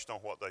based on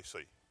what they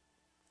see?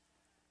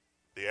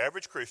 The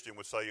average Christian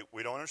would say,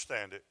 we don't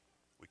understand it.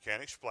 We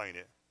can't explain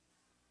it.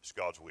 It's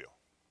God's will.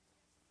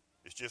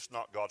 It's just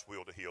not God's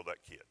will to heal that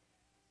kid.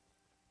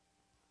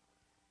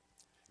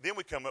 Then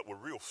we come up with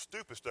real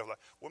stupid stuff like,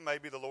 well,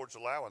 maybe the Lord's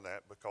allowing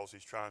that because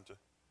he's trying to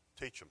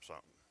teach them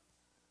something.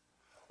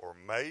 Or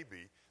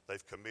maybe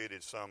they've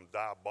committed some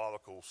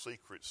diabolical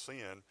secret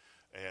sin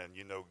and,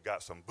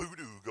 got some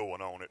voodoo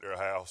going on at their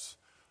house.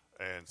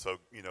 And so,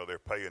 they're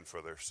paying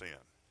for their sin.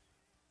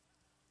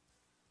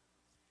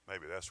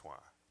 Maybe that's why.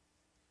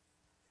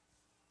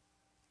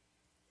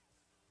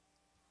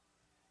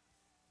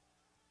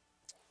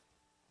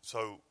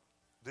 So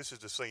this is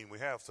the scene we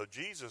have. So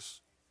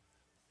Jesus,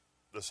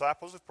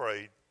 disciples have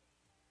prayed.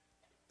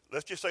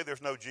 Let's just say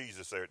there's no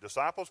Jesus there.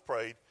 Disciples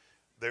prayed.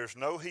 There's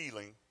no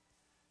healing.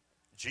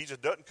 Jesus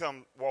doesn't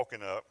come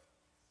walking up,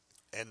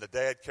 and the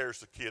dad carries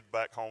the kid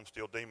back home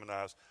still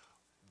demonized.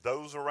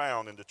 Those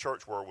around in the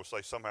church world will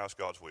say somehow it's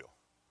God's will.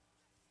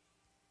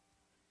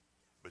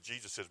 But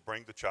Jesus says,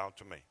 bring the child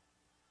to me.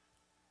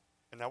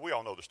 And now we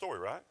all know the story,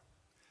 right?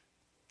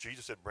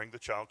 Jesus said, bring the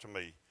child to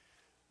me.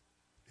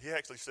 He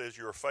actually says,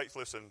 you're a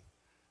faithless and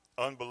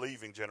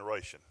unbelieving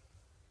generation.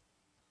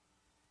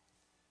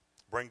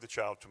 Bring the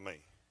child to me.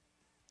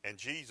 And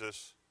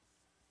Jesus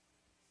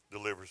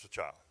delivers the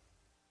child.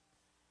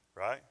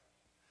 Right?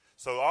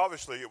 So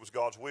obviously it was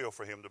God's will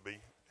for him to be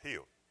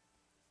healed.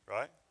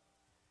 Right?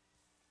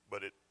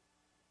 But it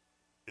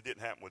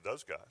didn't happen with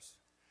those guys.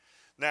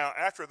 Now,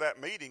 after that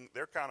meeting,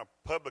 they're kind of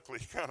publicly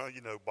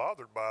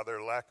bothered by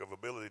their lack of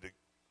ability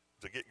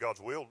to get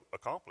God's will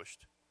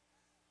accomplished.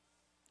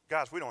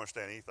 Guys, we don't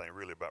understand anything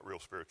really about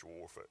real spiritual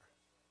warfare.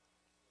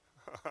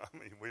 I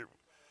mean,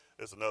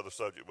 it's another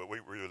subject, but we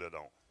really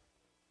don't.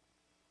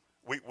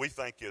 We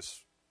think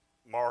it's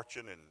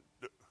marching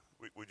and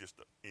we just,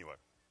 anyway,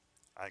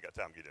 I ain't got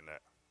time to get in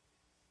that.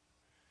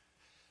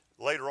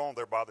 Later on,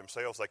 they're by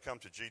themselves. They come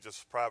to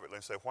Jesus privately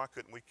and say, why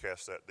couldn't we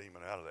cast that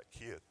demon out of that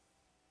kid?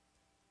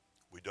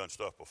 We've done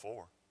stuff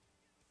before.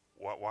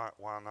 Why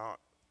not?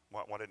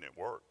 Why didn't it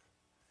work?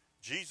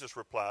 Jesus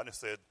replied and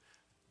said,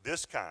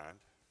 this kind.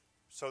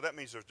 So that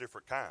means there's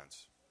different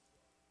kinds.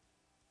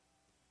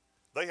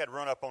 They had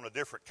run up on a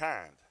different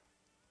kind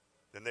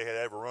than they had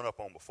ever run up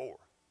on before.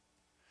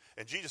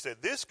 And Jesus said,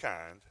 this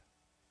kind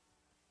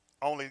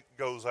only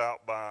goes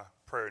out by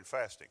prayer and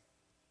fasting.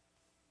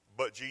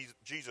 But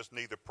Jesus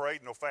neither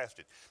prayed nor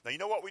fasted. Now, you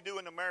know what we do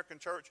in the American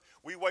church?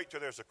 We wait till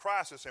there's a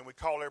crisis and we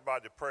call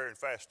everybody to prayer and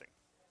fasting.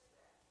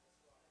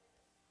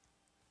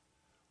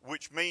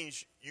 Which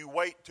means you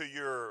wait till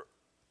your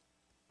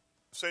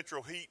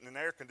central heating and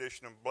air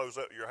conditioning blows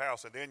up your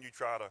house and then you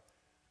try to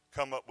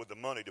come up with the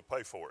money to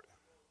pay for it.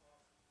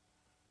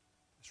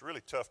 It's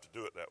really tough to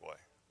do it that way.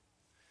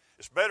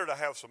 It's better to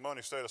have some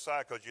money set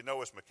aside because you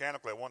know it's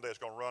mechanical and one day it's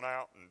going to run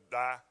out and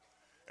die.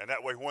 And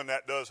that way when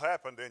that does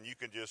happen, then you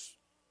can just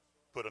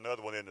put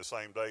another one in the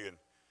same day and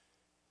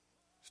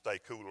stay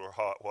cool or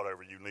hot,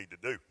 whatever you need to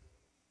do.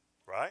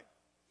 Right?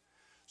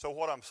 So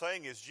what I'm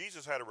saying is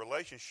Jesus had a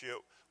relationship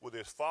with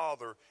his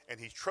Father, and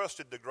he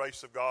trusted the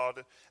grace of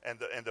God and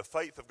the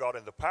faith of God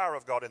and the power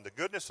of God and the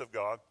goodness of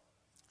God.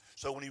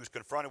 So when he was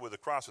confronted with a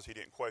crisis, he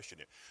didn't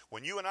question it.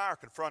 When you and I are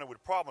confronted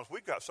with problems,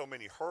 we've got so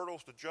many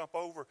hurdles to jump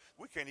over,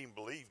 we can't even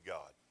believe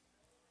God.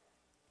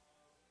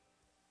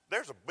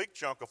 There's a big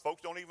chunk of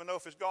folks don't even know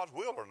if it's God's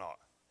will or not.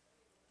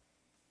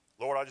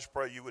 Lord, I just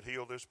pray you would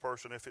heal this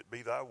person if it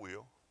be thy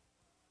will.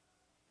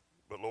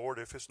 But Lord,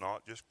 if it's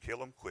not, just kill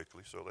them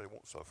quickly so they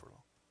won't suffer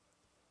long.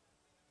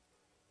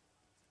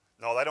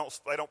 No,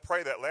 they don't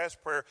pray that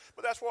last prayer,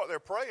 but that's what they're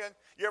praying.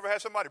 You ever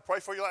had somebody pray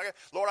for you like that?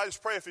 Lord, I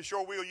just pray if it's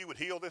your will, you would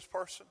heal this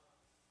person.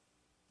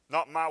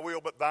 Not my will,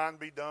 but thine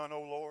be done,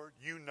 O Lord.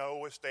 You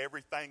knowest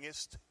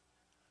everythingest,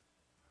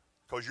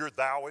 because you're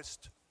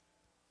thouest.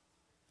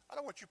 I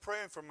don't want you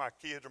praying for my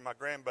kids or my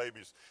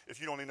grandbabies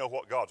if you don't even know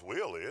what God's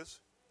will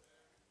is.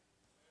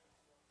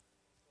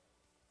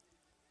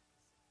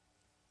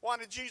 Why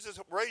did Jesus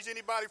raise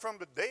anybody from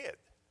the dead?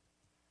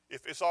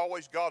 If it's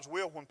always God's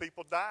will when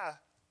people die,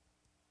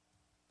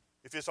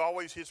 if it's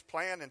always his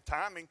plan and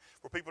timing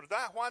for people to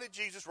die, why did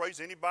Jesus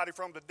raise anybody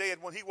from the dead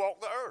when he walked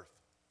the earth?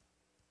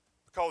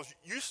 Because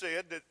you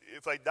said that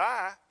if they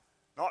die,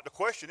 not the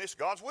question, it's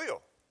God's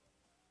will.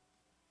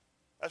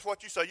 That's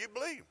what you say you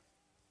believe.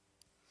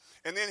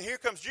 And then here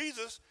comes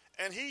Jesus,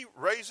 and he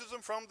raises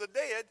them from the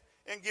dead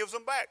and gives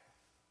them back.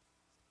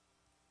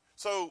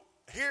 So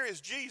here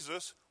is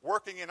Jesus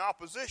working in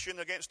opposition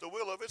against the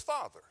will of his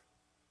Father.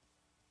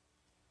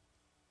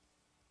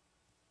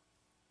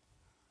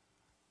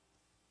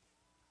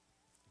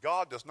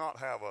 God does not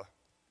have a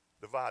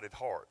divided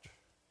heart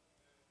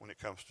when it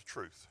comes to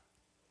truth.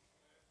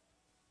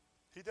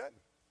 He doesn't.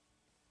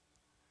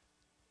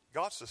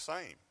 God's the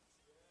same.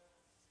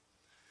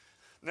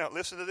 Now,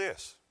 listen to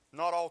this.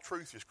 Not all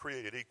truth is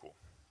created equal.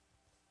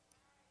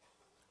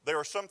 There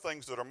are some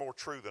things that are more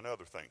true than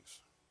other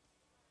things.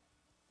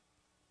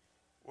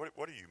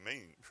 What do you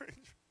mean?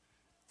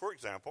 For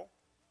example,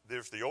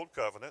 there's the Old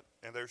Covenant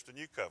and there's the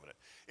New Covenant.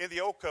 In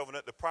the Old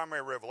Covenant, the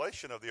primary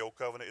revelation of the Old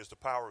Covenant is the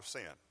power of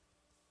sin.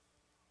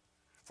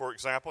 For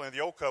example, in the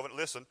Old Covenant,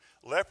 listen,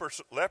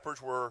 lepers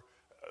were,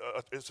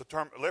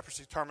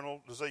 leprosy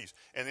terminal disease.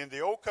 And in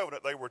the Old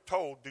Covenant, they were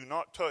told, do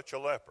not touch a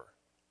leper.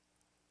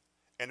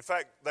 And in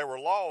fact, there were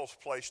laws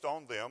placed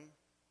on them,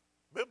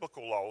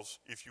 biblical laws,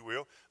 if you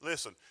will.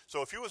 Listen,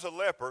 so if you was a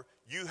leper,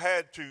 you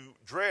had to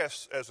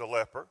dress as a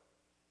leper.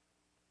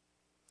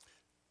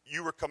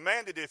 You were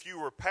commanded, if you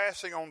were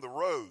passing on the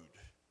road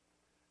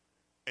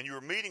and you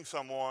were meeting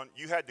someone,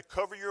 you had to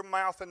cover your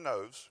mouth and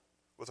nose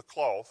with a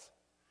cloth,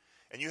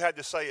 and you had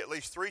to say at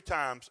least 3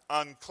 times,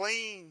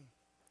 unclean,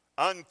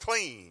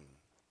 unclean,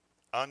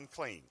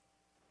 unclean.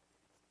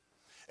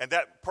 And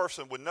that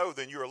person would know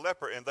then you're a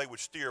leper, and they would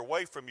steer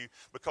away from you,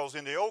 because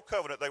in the Old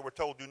Covenant they were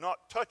told, do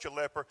not touch a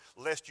leper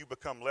lest you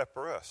become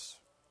leprous.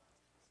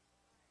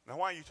 Now,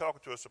 why are you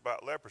talking to us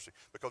about leprosy?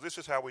 Because this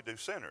is how we do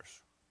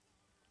sinners.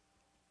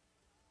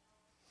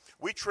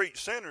 We treat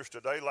sinners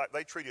today like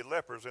they treated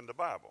lepers in the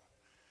Bible.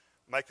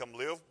 Make them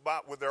live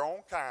with their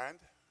own kind.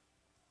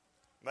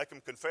 Make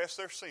them confess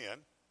their sin.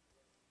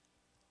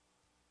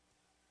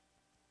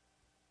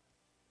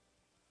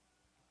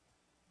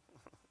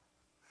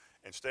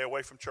 And stay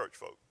away from church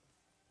folk.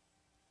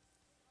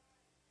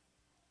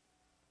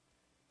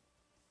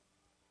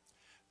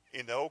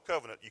 In the Old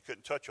Covenant, you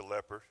couldn't touch a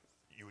leper.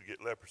 You would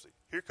get leprosy.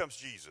 Here comes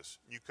Jesus,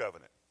 New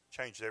Covenant.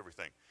 Changed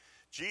everything.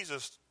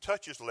 Jesus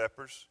touches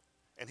lepers,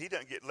 and he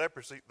doesn't get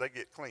leprosy. They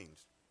get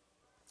cleansed.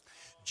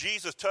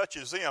 Jesus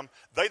touches them.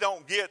 He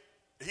doesn't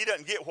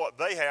get what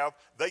they have.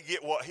 They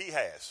get what he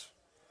has.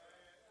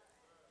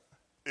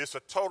 It's a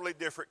totally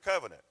different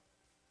covenant.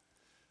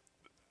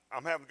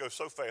 I'm having to go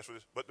so fast with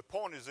this, but the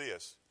point is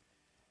this.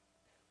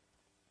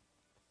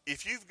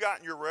 If you've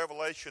gotten your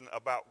revelation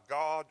about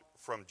God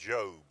from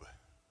Job,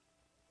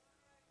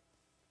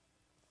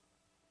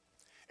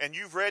 and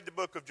you've read the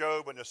book of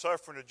Job and the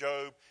suffering of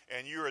Job,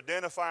 and you're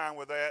identifying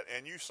with that,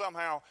 and you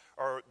somehow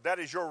that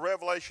is your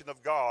revelation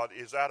of God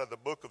is out of the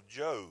book of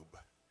Job,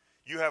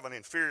 you have an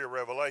inferior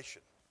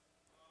revelation.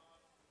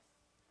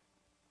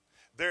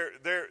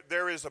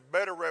 There is a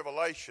better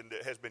revelation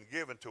that has been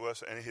given to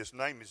us, and his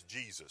name is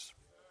Jesus.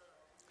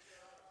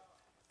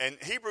 And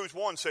Hebrews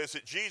 1 says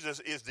that Jesus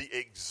is the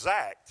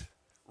exact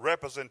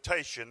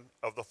representation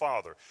of the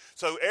Father.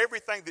 So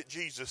everything that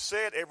Jesus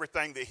said,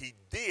 everything that he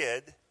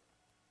did,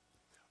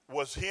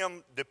 was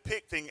him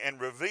depicting and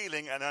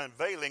revealing and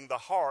unveiling the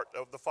heart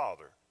of the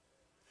Father.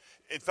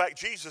 In fact,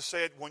 Jesus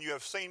said, when you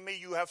have seen me,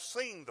 you have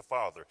seen the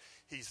Father.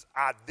 He's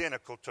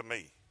identical to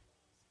me.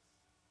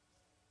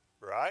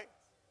 Right?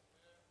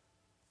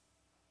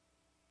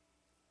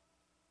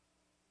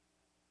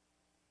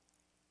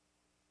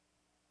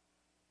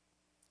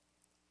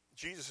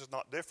 Jesus is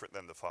not different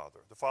than the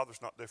Father. The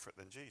Father's not different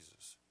than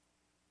Jesus.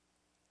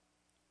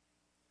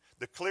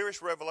 The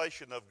clearest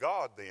revelation of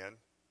God, then,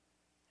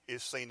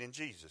 is seen in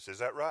Jesus. Is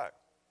that right?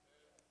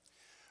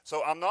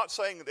 So I'm not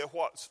saying that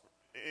what's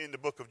in the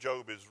book of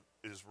Job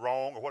is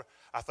wrong, or what.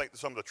 I think that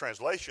some of the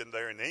translation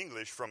there in the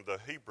English from the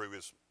Hebrew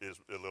is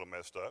a little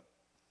messed up.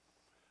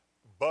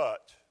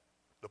 But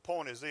the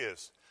point is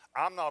this.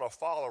 I'm not a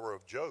follower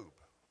of Job.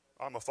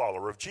 I'm a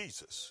follower of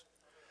Jesus.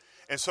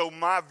 And so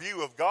my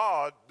view of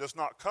God does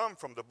not come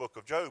from the book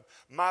of Job.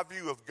 My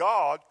view of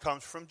God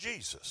comes from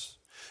Jesus.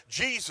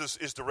 Jesus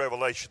is the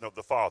revelation of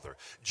the Father.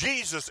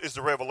 Jesus is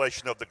the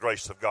revelation of the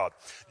grace of God.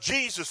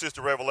 Jesus is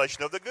the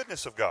revelation of the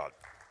goodness of God.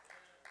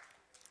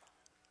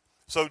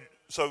 So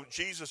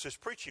Jesus is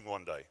preaching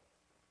one day.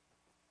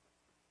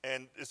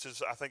 And this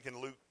is, I think,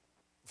 in Luke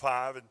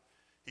 5. And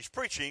he's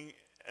preaching,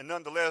 and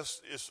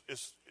nonetheless,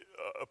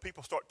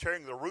 people start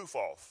tearing the roof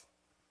off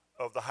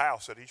of the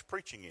house that he's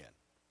preaching in.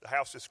 The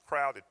house is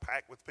crowded,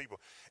 packed with people.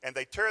 And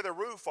they tear the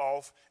roof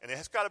off, and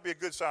it's got to be a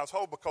good-sized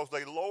hole because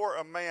they lower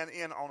a man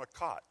in on a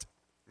cot.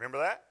 Remember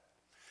that?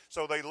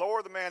 So they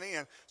lower the man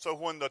in. So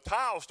when the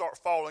tiles start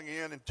falling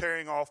in and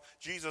tearing off,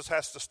 Jesus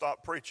has to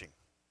stop preaching.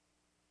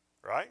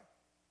 Right?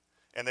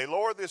 And they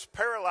lower this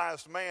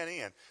paralyzed man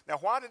in. Now,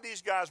 why did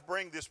these guys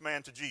bring this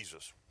man to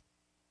Jesus?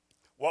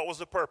 What was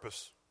the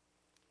purpose?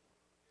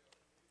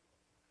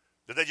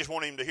 Did they just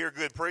want him to hear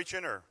good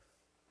preaching, or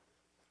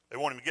they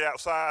want him to get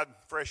outside,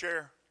 fresh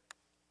air?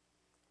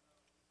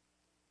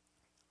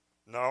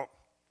 No.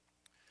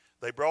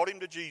 They brought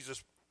him to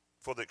Jesus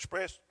for the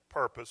express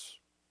purpose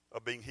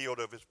of being healed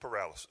of his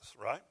paralysis,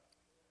 right?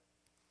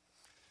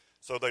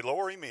 So they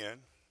lower him in.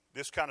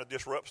 This kind of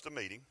disrupts the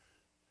meeting.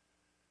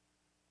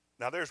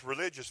 Now, there's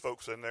religious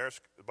folks in there.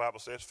 The Bible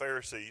says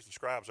Pharisees and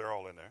scribes, they're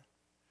all in there.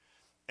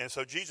 And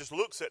so Jesus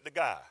looks at the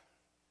guy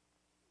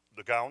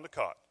on the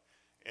cot.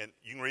 And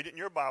you can read it in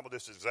your Bible.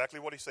 This is exactly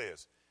what he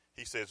says.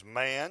 He says,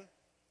 man,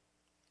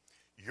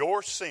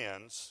 your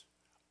sins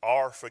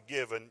are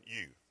forgiven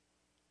you.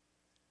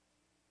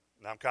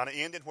 Now, I'm kind of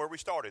ending where we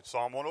started.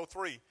 Psalm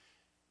 103,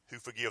 who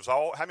forgives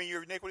all, how many of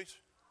your iniquities?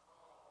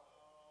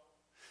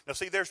 Now,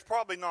 see, there's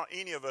probably not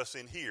any of us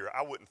in here,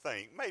 I wouldn't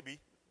think, maybe,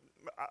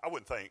 I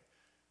wouldn't think.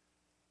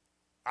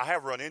 I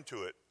have run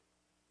into it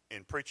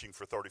in preaching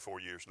for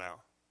 34 years now.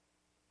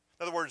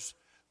 In other words,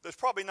 there's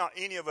probably not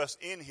any of us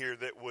in here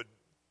that would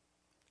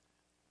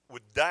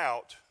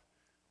doubt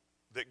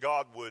that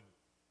God would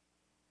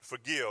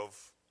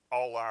forgive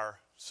all our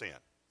sin.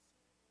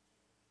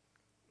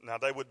 Now,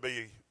 there would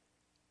be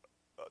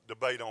a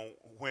debate on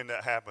when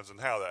that happens and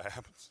how that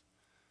happens.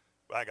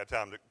 But I ain't got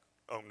time to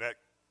own that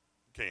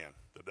can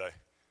today.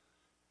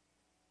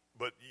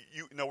 But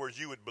in other words,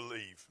 you would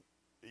believe,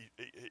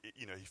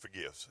 he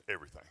forgives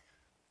everything,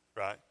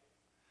 right?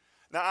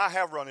 Now, I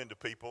have run into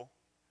people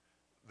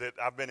that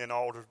I've been in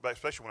altars,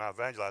 especially when I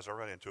evangelize, I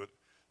run into it.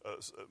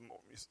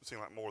 It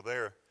seemed like more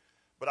there.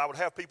 But I would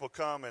have people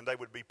come and they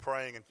would be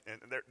praying, and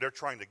they're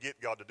trying to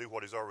get God to do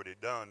what he's already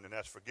done, and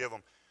that's forgive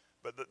them.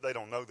 But they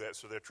don't know that,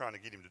 so they're trying to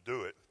get him to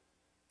do it.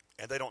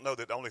 And they don't know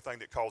that the only thing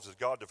that causes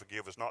God to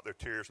forgive is not their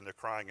tears and their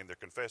crying and their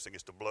confessing,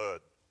 it's the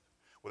blood.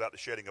 Without the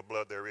shedding of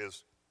blood, there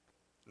is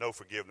no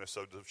forgiveness.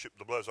 So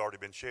the blood's already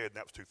been shed, and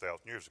that was 2,000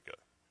 years ago.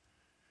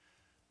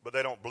 But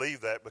they don't believe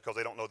that because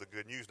they don't know the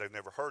good news. They've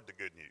never heard the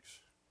good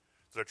news.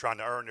 So they're trying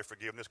to earn their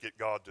forgiveness, get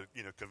God to,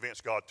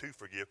 convince God to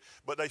forgive.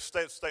 But they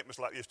say statements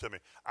like this to me.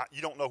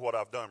 You don't know what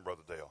I've done,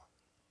 Brother Dell.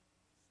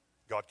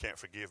 God can't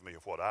forgive me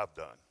of what I've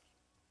done.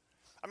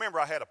 I remember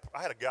I had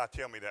a guy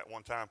tell me that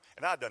one time,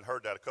 and I'd done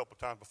heard that a couple of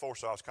times before,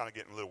 so I was kind of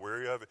getting a little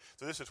weary of it.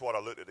 So this is what I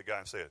looked at the guy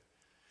and said.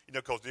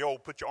 Because the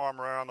old put your arm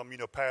around them,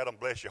 pat them,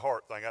 bless your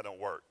heart thing, that don't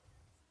work.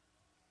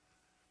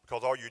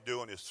 Because all you're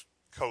doing is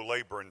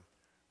co-laboring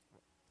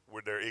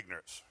with their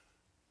ignorance.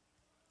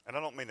 And I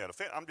don't mean that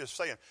offense. I'm just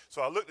saying.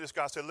 So I looked at this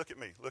guy and said, look at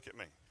me.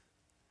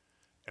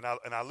 And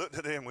I looked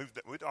at him. We'd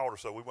the altar,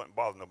 so we wouldn't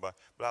bother nobody.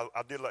 But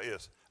I did like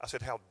this. I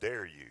said, how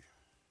dare you?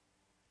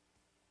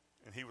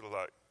 And he was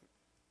like,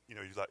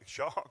 he's like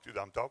shocked.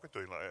 I'm talking to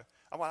him like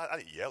that. I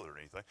didn't yell or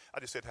anything. I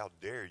just said, how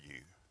dare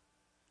you?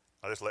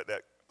 I just let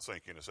that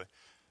sink in and say,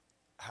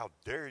 how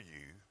dare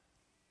you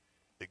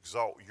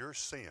exalt your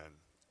sin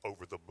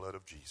over the blood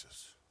of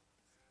Jesus?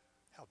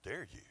 How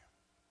dare you?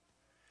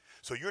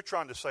 So you're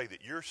trying to say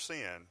that your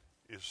sin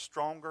is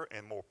stronger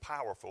and more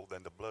powerful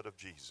than the blood of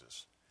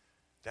Jesus.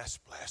 That's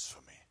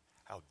blasphemy.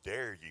 How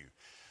dare you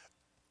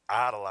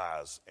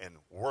idolize and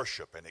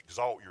worship and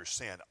exalt your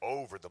sin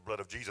over the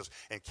blood of Jesus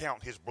and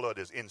count his blood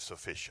as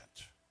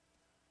insufficient?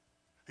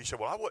 He said,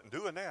 well, I wasn't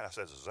doing that. I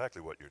said, that's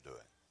exactly what you're doing.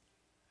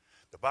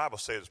 The Bible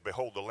says,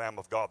 behold the Lamb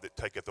of God that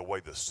taketh away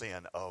the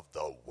sin of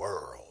the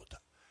world.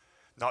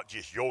 Not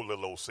just your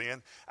little old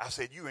sin. I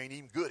said, you ain't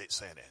even good at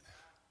sinning.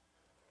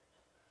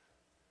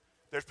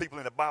 There's people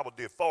in the Bible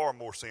did far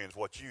more sins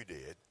what you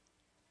did.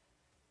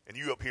 And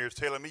you up here is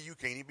telling me you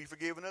can't even be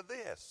forgiven of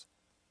this.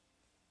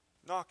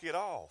 Knock it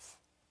off.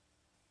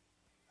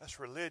 That's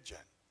religion.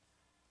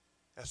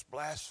 That's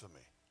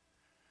blasphemy.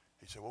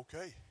 He said,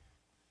 okay.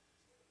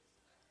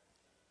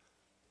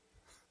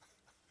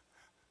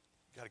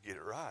 Got to get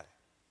it right.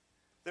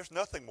 There's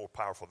nothing more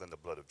powerful than the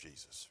blood of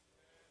Jesus.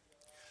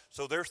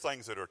 So there's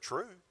things that are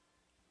true.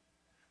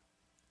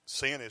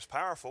 Sin is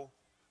powerful,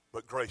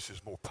 but grace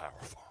is more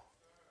powerful.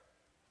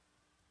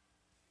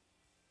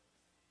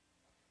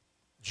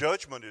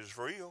 Judgment is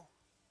real,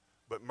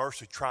 but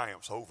mercy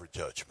triumphs over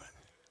judgment.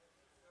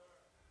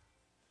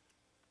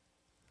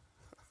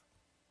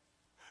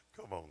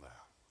 Come on now.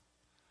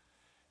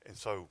 And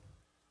so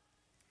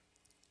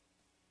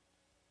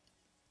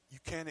you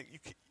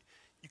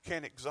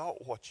can't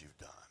exalt what you've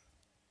done.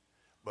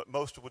 But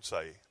most would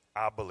say,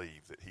 I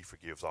believe that he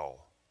forgives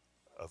all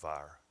of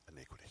our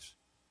iniquities.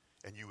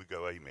 And you would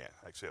go, amen,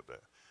 I accept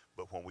that.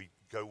 But when we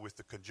go with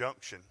the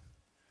conjunction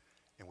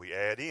and we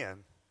add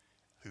in,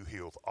 who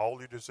heals all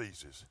your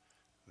diseases,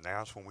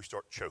 now's when we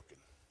start choking.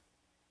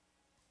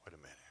 Wait a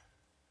minute.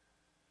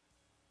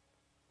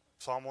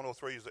 Psalm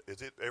 103,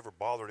 has it ever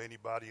bothered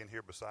anybody in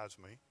here besides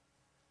me?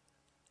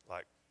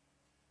 Like,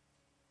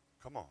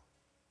 come on.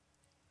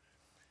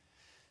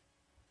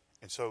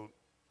 And so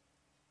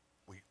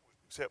we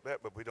accept that,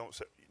 but we don't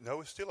accept.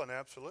 No, it's still an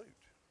absolute.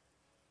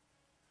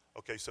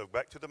 Okay, so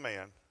back to the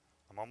man.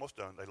 I'm almost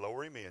done. They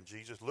lower him in.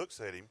 Jesus looks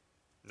at him,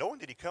 knowing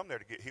that he come there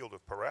to get healed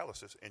of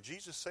paralysis, and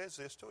Jesus says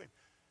this to him.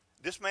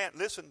 This man,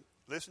 listen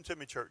to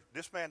me, church.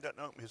 This man doesn't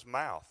open his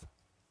mouth.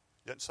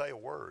 He doesn't say a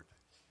word.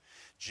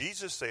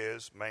 Jesus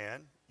says,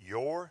 man,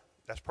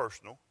 that's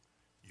personal,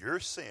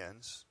 your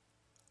sins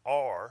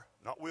are,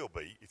 not will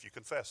be, if you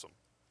confess them,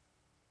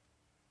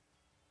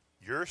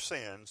 your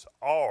sins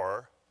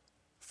are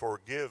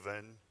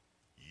forgiven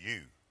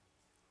you.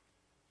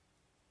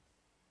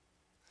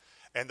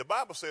 And the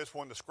Bible says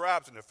when the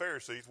scribes and the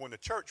Pharisees, when the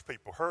church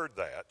people heard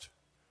that,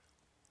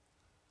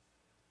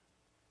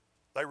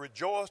 They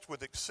rejoiced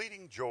with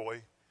exceeding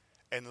joy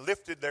and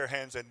lifted their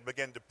hands and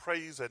began to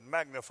praise and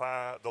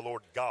magnify the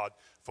Lord God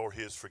for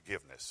his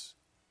forgiveness.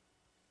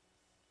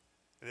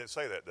 It didn't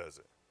say that, does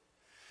it?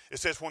 It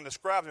says, when the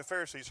scribes and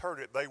Pharisees heard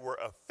it, they were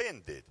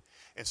offended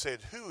and said,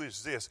 who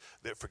is this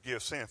that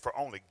forgives sin? For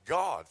only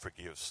God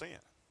forgives sin.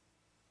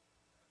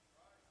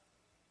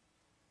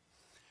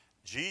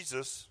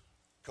 Jesus,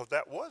 because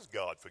that was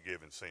God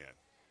forgiving sin.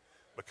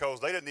 Because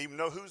they didn't even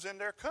know who's in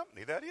their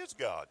company. That is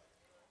God.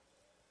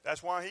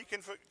 That's why he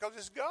can, because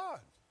it's God.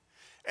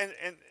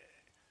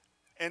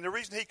 And the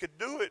reason he could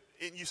do it,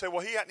 and you say,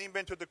 well, he hadn't even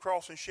been to the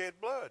cross and shed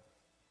blood.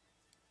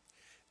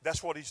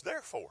 That's what he's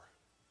there for.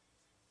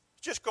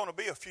 It's just going to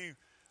be a few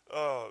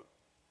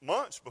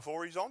months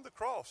before he's on the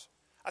cross.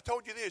 I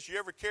told you this, you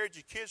ever carried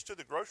your kids to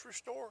the grocery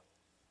store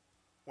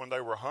when they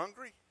were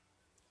hungry?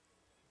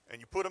 And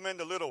you put them in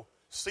the little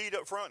seat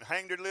up front and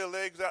hang their little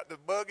legs out the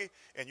buggy,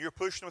 and you're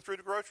pushing them through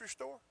the grocery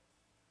store?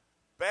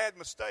 Bad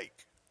mistake.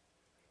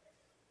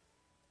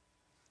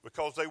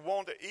 Because they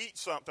want to eat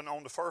something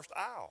on the first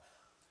aisle.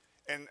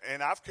 And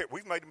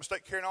we've made the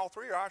mistake carrying all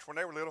three of ours when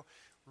they were little.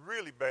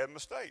 Really bad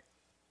mistake.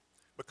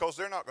 Because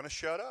they're not going to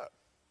shut up.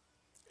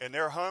 And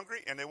they're hungry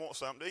and they want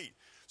something to eat.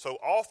 So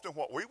often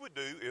what we would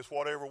do is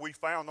whatever we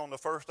found on the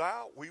first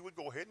aisle, we would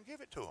go ahead and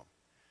give it to them.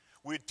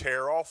 We'd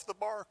tear off the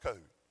barcode.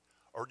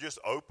 Or just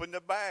open the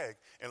bag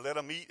and let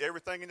them eat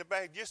everything in the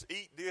bag. Just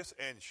eat this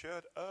and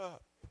shut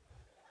up.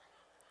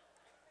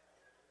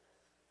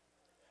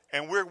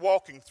 And we're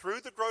walking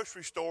through the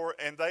grocery store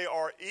and they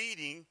are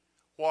eating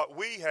what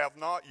we have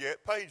not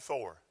yet paid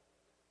for.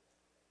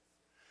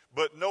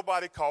 But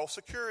nobody calls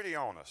security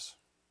on us.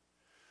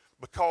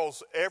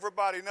 Because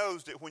everybody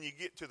knows that when you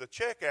get to the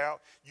checkout,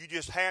 you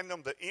just hand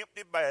them the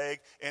empty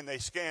bag and they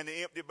scan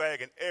the empty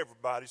bag and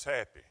everybody's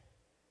happy.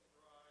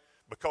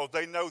 Because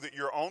they know that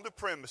you're on the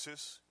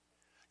premises,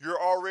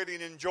 you're already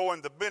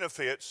enjoying the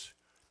benefits,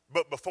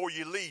 but before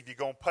you leave, you're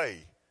going to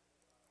pay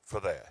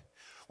for that.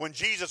 When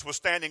Jesus was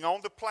standing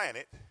on the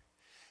planet,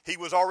 he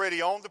was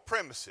already on the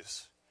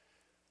premises.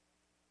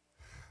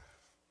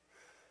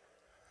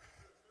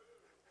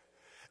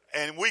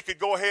 And we could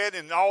go ahead,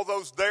 and all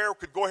those there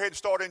could go ahead and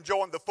start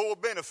enjoying the full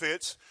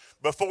benefits.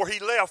 Before he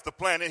left the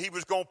planet, he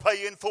was going to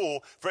pay in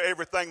full for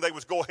everything they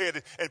was go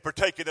ahead and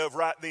partake it of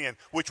right then,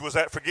 which was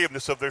that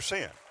forgiveness of their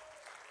sin.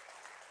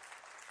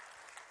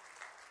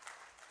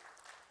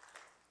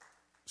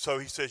 So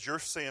he says, your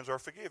sins are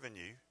forgiven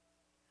you.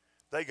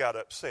 They got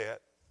upset.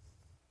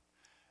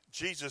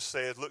 Jesus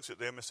said, looks at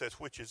them and says,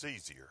 which is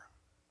easier?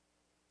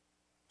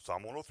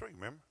 Psalm 103,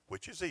 remember?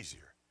 Which is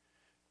easier?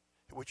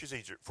 Which is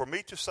easier? For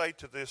me to say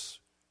to this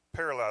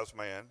paralyzed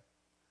man,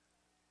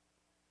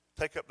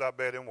 take up thy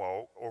bed and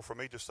walk, or for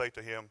me to say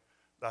to him,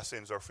 thy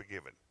sins are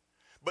forgiven.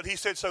 But he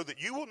said, so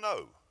that you will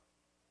know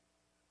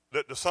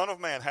that the Son of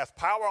Man hath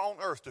power on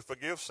earth to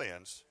forgive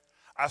sins,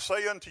 I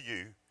say unto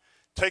you,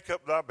 take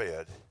up thy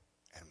bed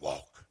and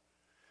walk.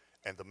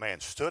 And the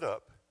man stood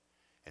up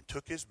and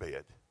took his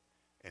bed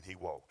and he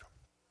walked.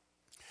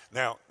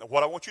 Now,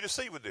 what I want you to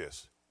see with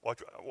this,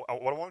 what I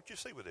want you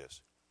to see with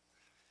this,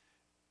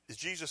 is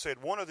Jesus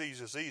said one of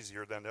these is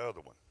easier than the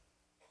other one.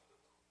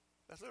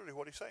 That's literally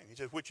what he's saying. He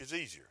said, which is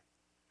easier?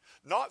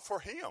 Not for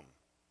him.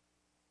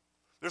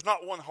 There's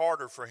not one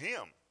harder for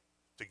him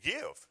to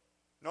give.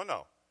 No.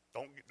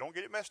 Don't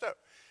get it messed up.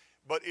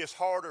 But it's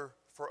harder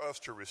for us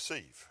to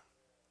receive.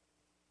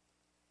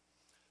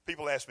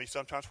 People ask me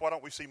sometimes, why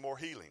don't we see more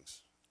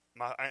healings?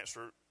 My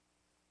answer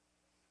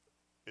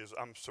is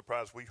I'm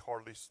surprised we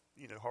hardly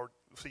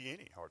see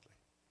any.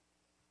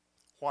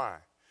 Why?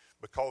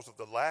 Because of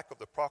the lack of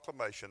the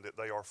proclamation that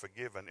they are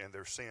forgiven and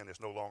their sin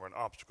is no longer an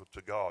obstacle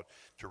to God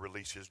to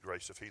release his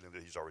grace of healing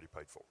that he's already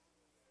paid for.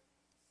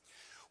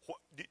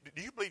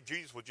 Do you believe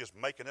Jesus was just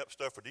making up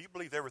stuff, or do you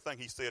believe everything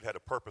he said had a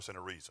purpose and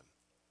a reason?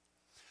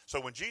 So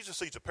when Jesus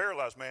sees a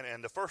paralyzed man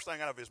and the first thing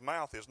out of his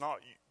mouth is not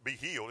be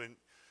healed, and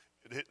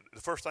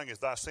the first thing is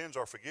thy sins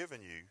are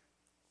forgiven you,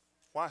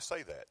 why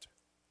say that?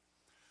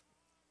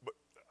 But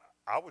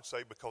I would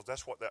say because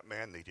that's what that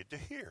man needed to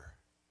hear.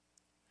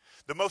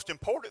 The most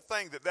important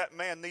thing that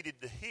man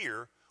needed to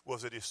hear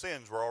was that his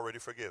sins were already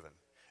forgiven.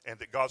 And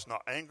that God's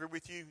not angry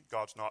with you,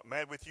 God's not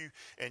mad with you,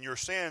 and your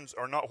sins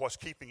are not what's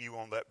keeping you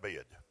on that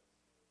bed.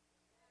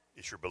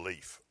 It's your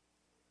belief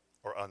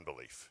or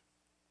unbelief,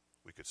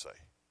 we could say.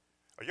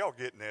 Are y'all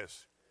getting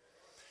this?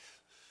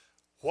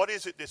 What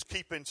is it that's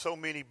keeping so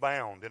many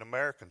bound in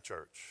American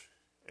church,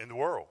 in the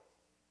world?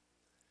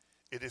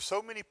 It is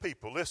so many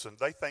people, listen,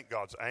 they think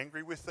God's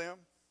angry with them.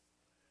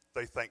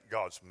 They think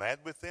God's mad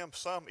with them.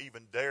 Some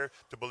even dare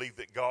to believe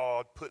that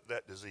God put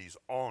that disease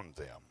on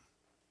them.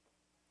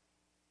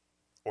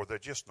 Or they're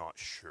just not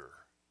sure.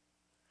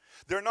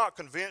 They're not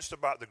convinced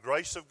about the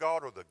grace of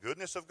God or the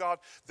goodness of God.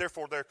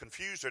 Therefore, they're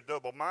confused. They're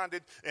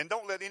double-minded. And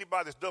don't let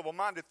anybody that's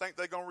double-minded think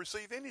they're going to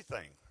receive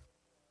anything.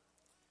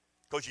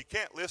 Because you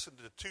can't listen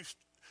to two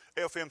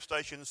FM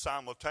stations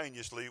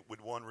simultaneously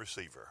with one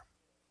receiver.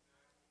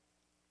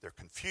 They're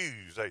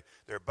confused.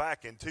 They're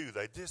back in two.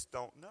 They just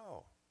don't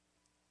know.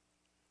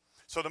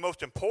 So the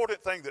most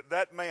important thing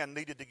that man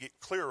needed to get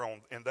clear on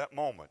in that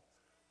moment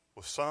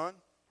was, son,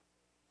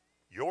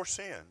 your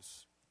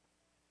sins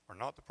are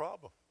not the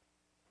problem.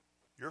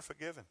 You're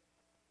forgiven.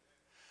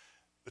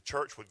 The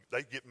church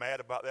they get mad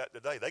about that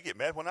today. They get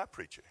mad when I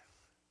preach it.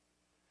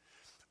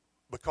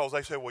 Because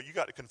they say, well, you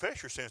got to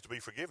confess your sins to be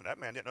forgiven. That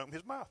man didn't open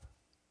his mouth.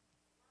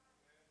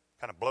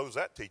 Kind of blows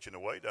that teaching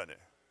away, doesn't it?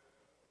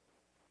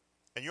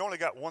 And you only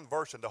got one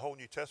verse in the whole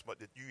New Testament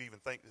that you even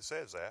think that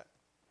says that.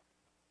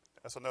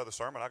 That's another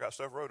sermon. I got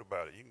stuff wrote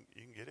about it.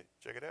 You can get it.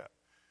 Check it out.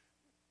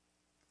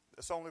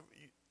 It's only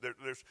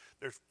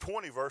there's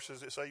 20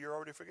 verses that say you're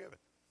already forgiven.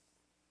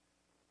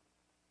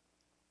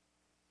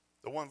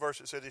 The one verse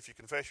that says if you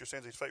confess your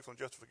sins, he's faithful and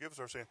just to forgive us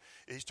our sin.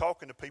 He's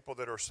talking to people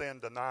that are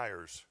sin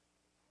deniers.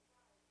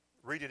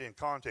 Read it in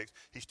context.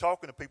 He's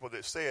talking to people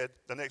that said,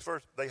 the next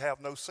verse, they have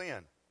no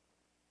sin.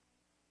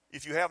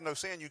 If you have no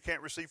sin, you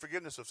can't receive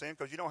forgiveness of sin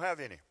because you don't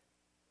have any.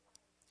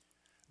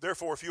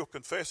 Therefore, if you'll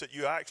confess that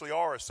you actually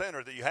are a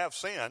sinner, that you have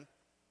sin,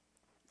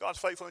 God's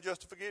faithful and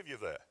just to forgive you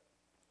of that.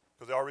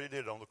 Because he already did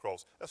it on the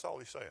cross. That's all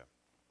he's saying.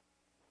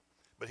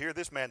 But here,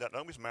 this man doesn't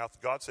open his mouth.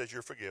 God says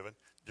you're forgiven.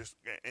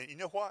 And you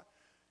know what?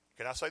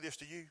 Can I say this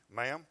to you,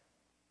 ma'am,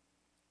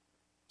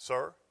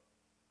 sir?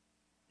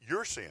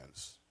 Your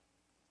sins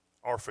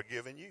are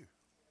forgiven you.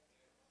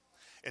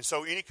 And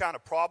so any kind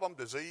of problem,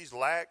 disease,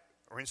 lack,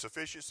 or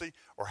insufficiency,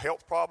 or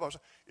health problems,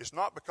 it's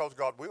not because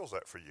God wills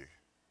that for you.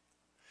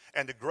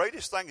 And the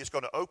greatest thing that's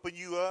going to open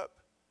you up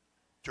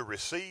to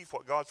receive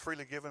what God's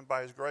freely given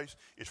by his grace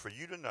is for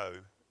you to know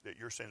that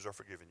your sins are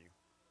forgiven you.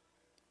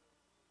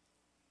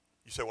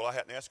 You say, well, I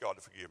hadn't asked God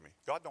to forgive me.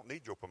 God don't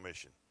need your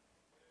permission.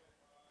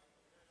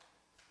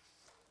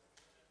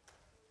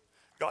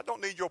 God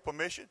don't need your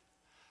permission.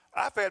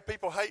 I've had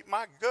people hate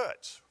my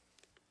guts.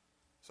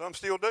 Some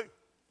still do.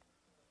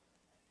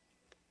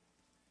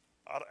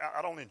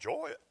 I don't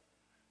enjoy it.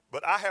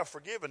 But I have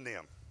forgiven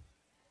them.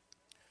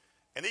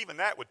 And even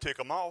that would tick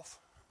them off.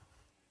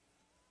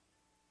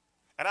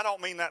 And I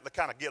don't mean that to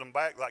kind of get them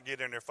back, like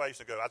get in their face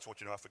and go, I just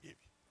want you to know I forgive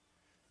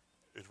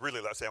you. It's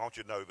really like saying, I want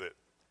you to know that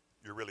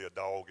you're really a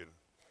dog and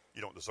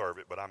you don't deserve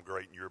it, but I'm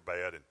great and you're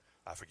bad and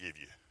I forgive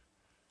you.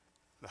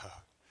 No.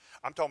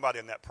 I'm talking about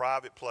in that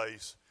private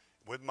place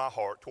with my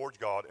heart towards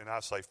God, and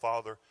I say,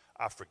 Father,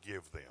 I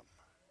forgive them.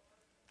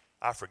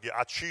 I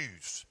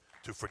choose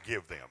to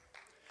forgive them.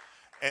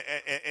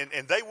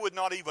 And they would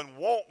not even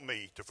want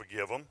me to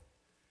forgive them.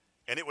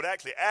 And it would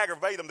actually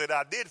aggravate them that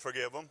I did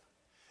forgive them.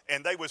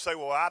 And they would say,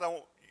 well, I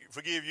don't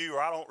forgive you or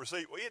I don't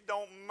receive. Well, it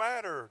don't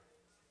matter,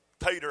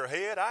 tater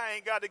head. I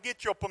ain't got to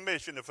get your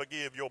permission to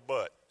forgive your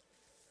butt.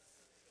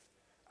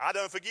 I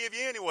don't forgive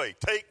you anyway.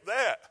 Take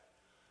that.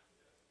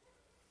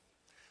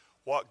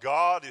 What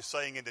God is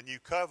saying in the new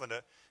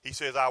covenant, he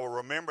says, I will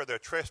remember their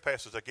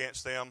trespasses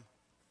against them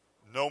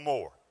no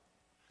more.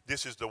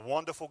 This is the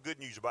wonderful good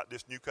news about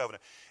this new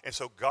covenant. And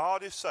so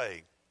God is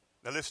saying,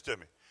 now listen to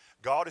me.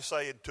 God is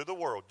saying to the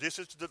world, this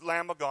is the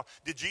Lamb of God.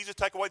 Did Jesus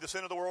take away the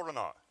sin of the world or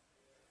not?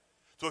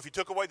 So if he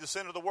took away the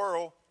sin of the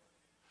world,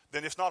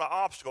 then it's not an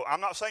obstacle. I'm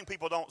not saying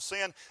people don't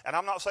sin, and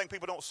I'm not saying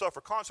people don't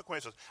suffer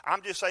consequences.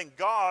 I'm just saying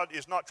God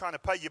is not trying to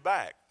pay you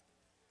back.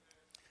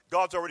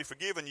 God's already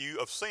forgiven you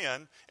of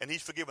sin, and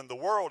he's forgiven the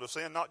world of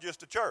sin, not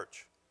just the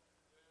church.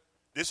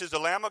 This is the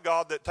Lamb of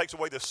God that takes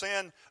away the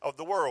sin of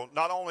the world,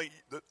 not only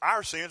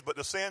our sins, but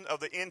the sin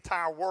of the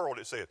entire world,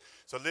 it says.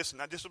 So listen,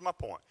 now this is my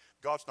point.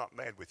 God's not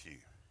mad with you.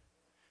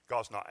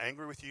 God's not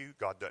angry with you.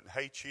 God doesn't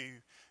hate you.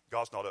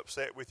 God's not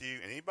upset with you.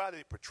 And anybody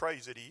that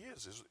portrays that he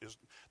is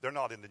they're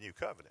not in the new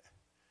covenant.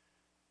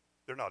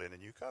 They're not in the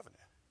new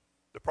covenant.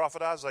 The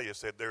prophet Isaiah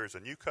said there is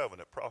a new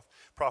covenant,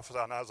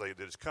 prophesying Isaiah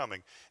that is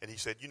coming. And he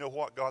said, you know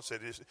what? God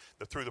said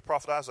through the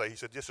prophet Isaiah, he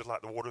said, this is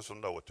like the waters of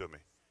Noah to me.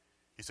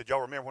 He said,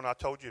 y'all remember when I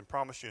told you and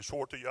promised you and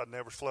swore to you I'd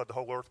never flood the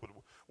whole earth with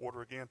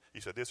water again?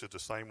 He said, this is the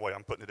same way.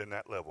 I'm putting it in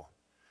that level.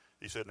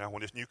 He said, now when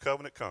this new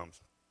covenant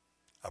comes,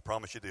 I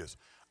promise you this,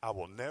 I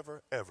will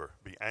never, ever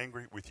be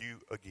angry with you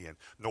again,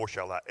 nor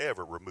shall I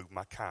ever remove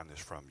my kindness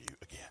from you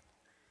again.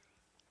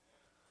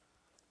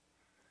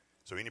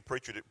 So any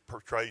preacher that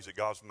portrays that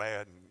God's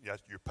mad and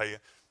you're paying,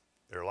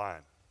 they're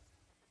lying.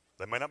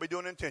 They may not be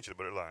doing it intentionally,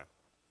 but they're lying.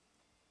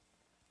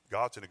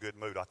 God's in a good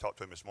mood. I talked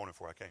to him this morning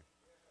before I came.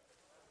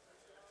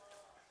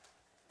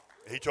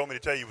 He told me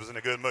to tell you he was in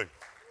a good mood.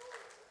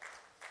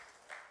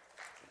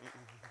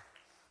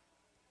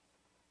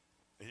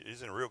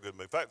 He's in a real good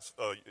mood. In fact,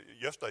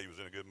 yesterday he was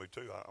in a good mood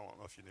too. I don't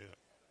know if you knew that.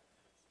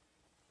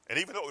 And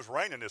even though it was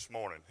raining this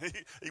morning,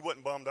 he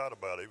wasn't bummed out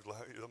about it. He was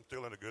like, I'm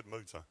still in a good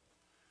mood, son.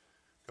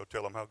 Go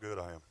tell him how good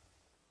I am.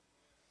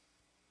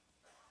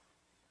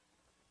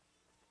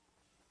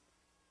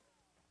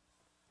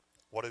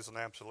 What is an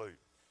absolute?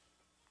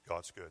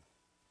 God's good.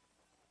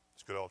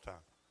 It's good all the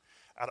time.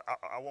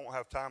 I won't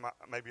have time.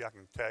 Maybe I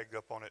can tag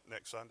up on it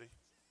next Sunday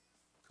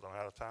because I'm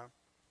out of time.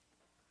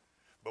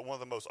 But one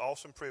of the most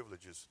awesome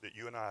privileges that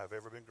you and I have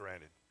ever been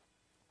granted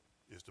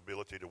is the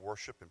ability to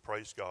worship and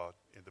praise God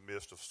in the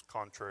midst of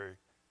contrary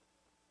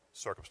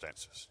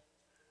circumstances.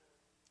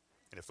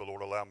 And if the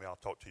Lord allow me, I'll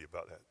talk to you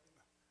about that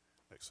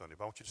next Sunday.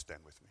 But I want you to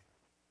stand with me.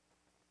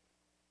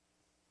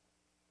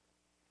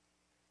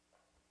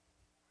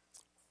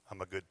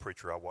 I'm a good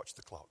preacher. I watch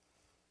the clock.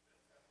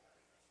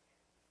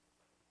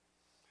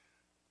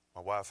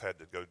 My wife had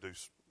to go do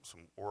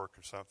some work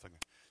or something.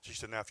 She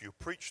said, now, if you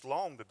preach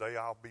long today,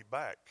 I'll be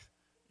back,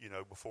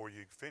 before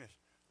you finish.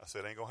 I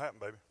said, ain't going to happen,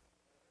 baby.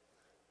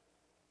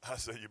 I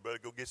said, you better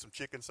go get some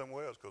chicken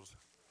somewhere else because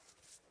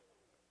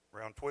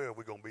around 12,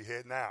 we're going to be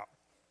heading out.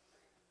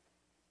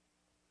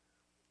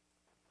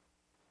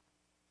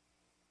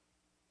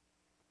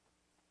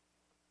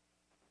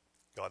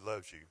 God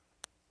loves you.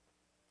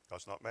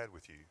 God's not mad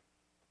with you.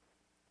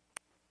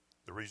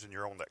 The reason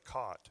you're on that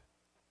cot,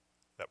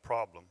 that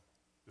problem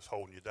is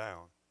holding you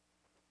down,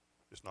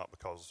 is not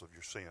because of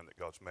your sin that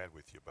God's mad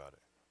with you about it.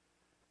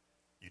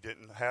 You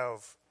didn't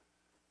have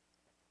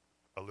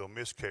a little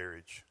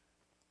miscarriage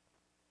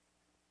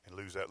and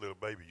lose that little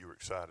baby you were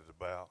excited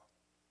about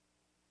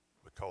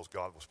because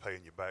God was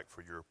paying you back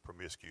for your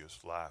promiscuous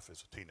life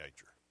as a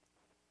teenager.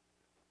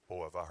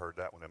 Boy, have I heard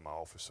that one in my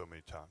office so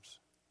many times.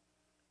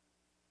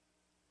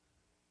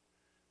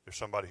 There's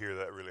somebody here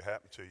that really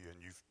happened to you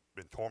and you've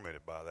been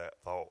tormented by that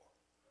thought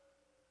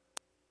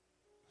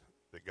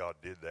that God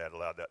did that,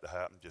 allowed that to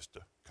happen just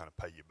to kind of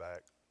pay you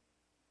back.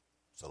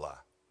 It's a lie.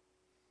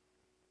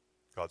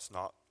 God's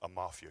not a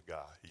mafia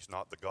guy. He's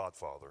not the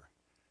Godfather.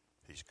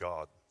 He's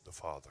God the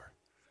Father.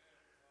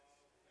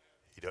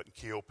 He doesn't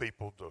kill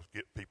people to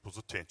get people's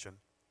attention.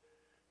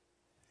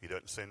 He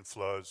doesn't send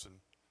floods and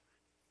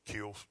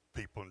kill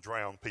people and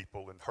drown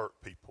people and hurt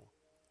people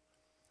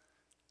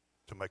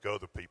to make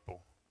other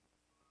people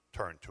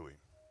turn to him.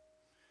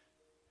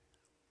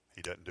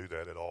 He doesn't do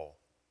that at all.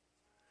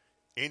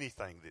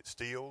 Anything that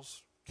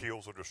steals,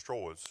 kills, or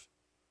destroys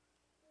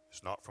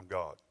is not from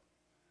God.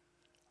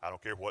 I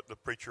don't care what the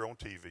preacher on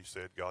TV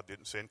said. God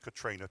didn't send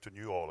Katrina to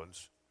New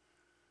Orleans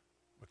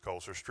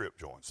because there's strip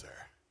joints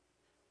there.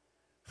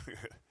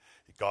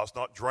 God's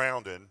not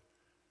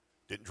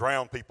didn't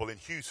drown people in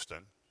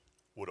Houston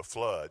with a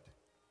flood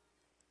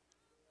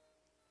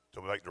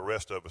to make the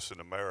rest of us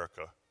in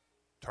America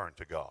turn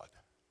to God.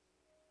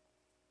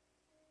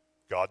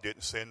 God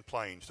didn't send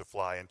planes to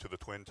fly into the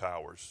Twin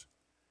Towers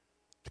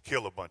to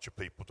kill a bunch of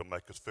people to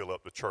make us fill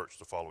up the church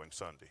the following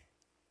Sunday.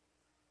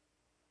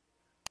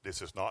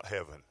 This is not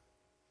heaven,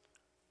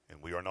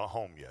 and we are not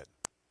home yet.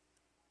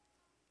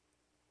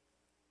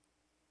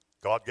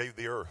 God gave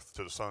the earth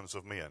to the sons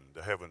of men.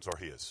 The heavens are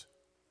his.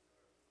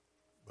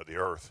 But the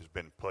earth has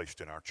been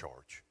placed in our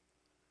charge.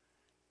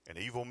 And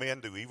evil men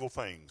do evil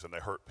things, and they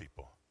hurt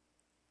people.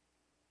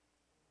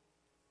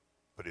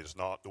 But it is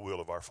not the will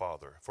of our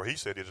Father. For he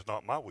said, it is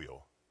not my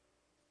will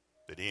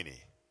that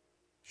any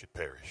should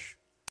perish.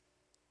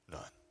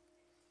 None.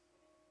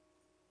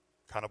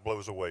 Kind of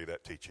blows away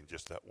that teaching,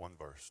 just that one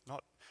verse.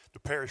 Not to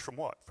perish from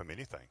what? From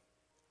anything.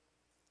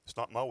 It's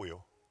not my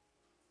will.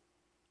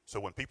 So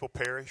when people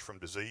perish from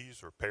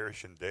disease or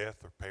perish in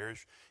death or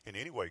perish in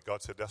any way,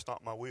 God said, that's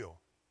not my will.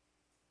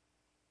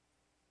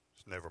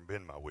 It's never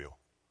been my will.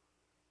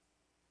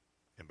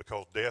 And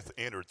because death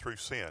entered through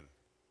sin,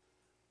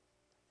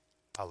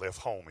 I left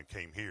home and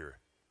came here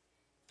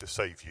to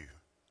save you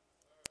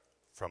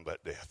from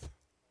that death.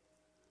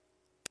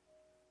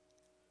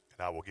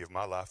 And I will give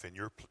my life in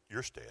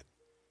your stead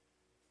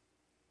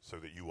so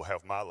that you will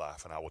have my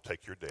life and I will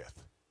take your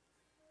death.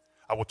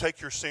 I will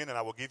take your sin and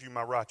I will give you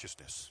my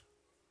righteousness.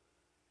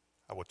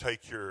 I will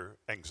take your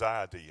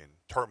anxiety and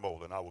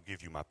turmoil and I will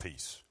give you my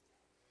peace.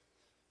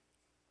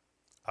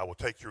 I will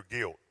take your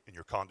guilt and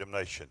your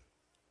condemnation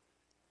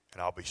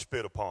and I'll be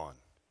spit upon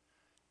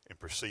and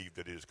perceive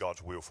that it is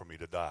God's will for me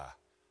to die.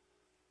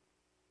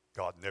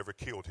 God never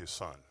killed his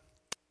son,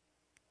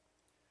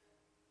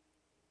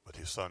 but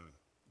his son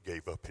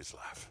gave up his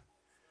life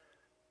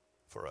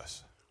for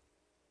us.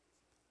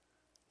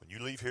 When you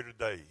leave here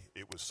today,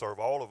 it would serve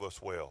all of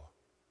us well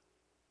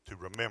to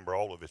remember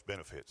all of his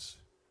benefits.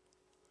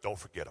 Don't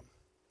forget them.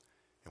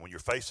 And when you're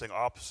facing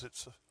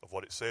opposites of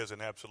what it says in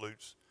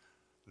absolutes,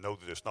 know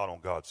that it's not on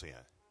God's end.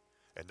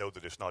 And know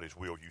that it's not his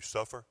will you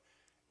suffer,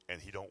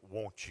 and he don't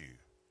want you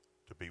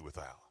to be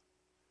without.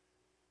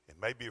 And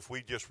maybe if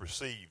we just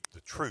received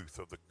the truth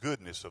of the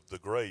goodness of the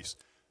grace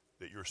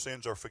that your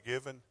sins are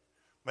forgiven,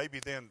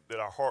 maybe then that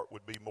our heart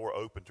would be more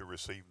open to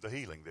receive the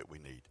healing that we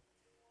need,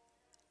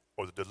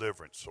 or the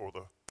deliverance, or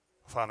the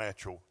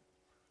financial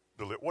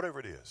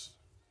whatever it is.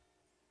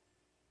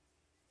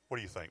 What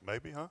do you think?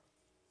 Maybe, huh?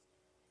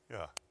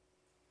 Yeah.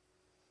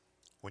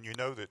 When you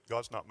know that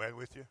God's not mad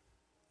with you.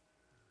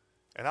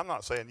 And I'm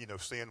not saying,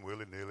 sin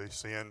willy-nilly,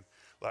 sin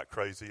like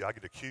crazy. I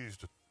get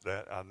accused of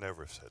that. I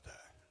never said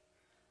that.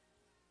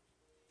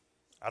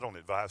 I don't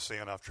advise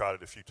sin. I've tried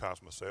it a few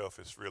times myself.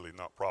 It's really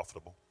not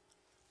profitable.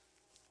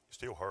 It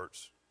still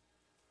hurts.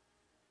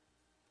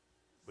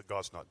 But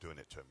God's not doing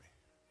it to me.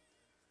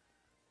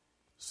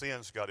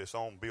 Sin's got its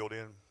own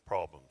built-in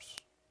problems,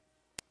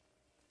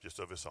 just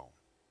of its own.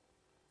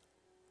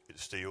 It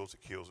steals,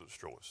 it kills, it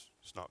destroys.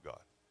 It's not God.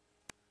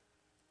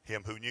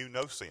 Him who knew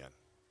no sin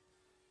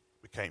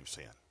became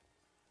sin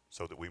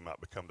so that we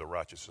might become the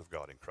righteousness of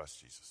God in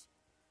Christ Jesus.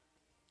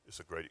 It's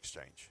a great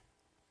exchange.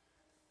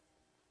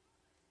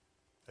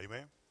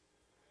 Amen?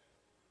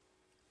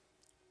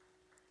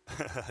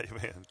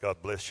 Amen.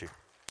 God bless you.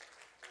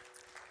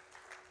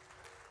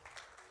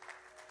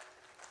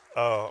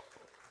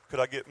 Could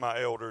I get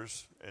my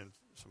elders and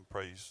some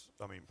praise?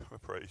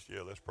 Praise.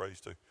 Yeah, let's praise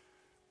too.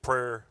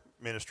 Prayer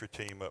ministry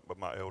team up, but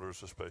my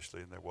elders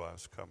especially and their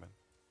wives coming.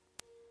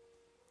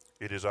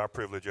 It is our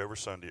privilege every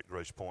Sunday at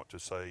GracePoint to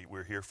say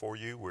we're here for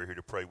you. We're here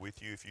to pray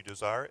with you if you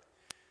desire it.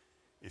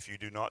 If you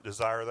do not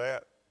desire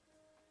that,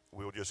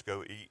 we'll just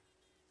go eat.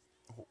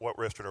 What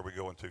restaurant are we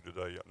going to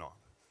today? No.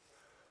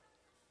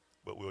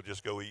 But we'll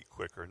just go eat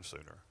quicker and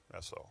sooner.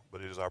 That's all.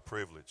 But it is our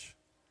privilege.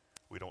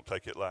 We don't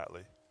take it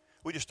lightly.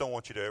 We just don't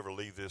want you to ever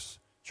leave this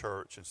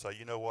church and say,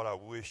 you know what, I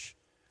wish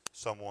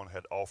someone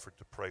had offered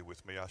to pray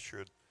with me. I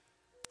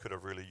could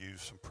have really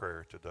used some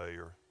prayer today,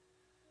 or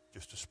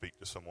just to speak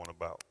to someone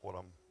about what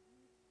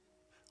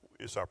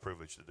it's our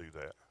privilege to do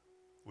that.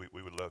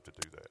 We would love to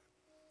do that.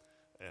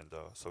 And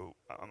so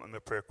I'm going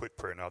to pray a quick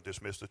prayer, and I'll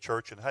dismiss the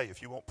church. And hey,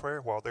 if you want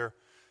prayer while they're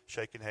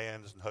shaking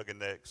hands and hugging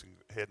necks and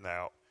heading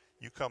out,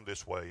 you come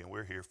this way, and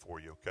we're here for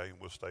you, okay? And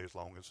we'll stay as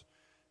long as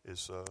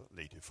is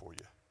needed for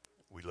you.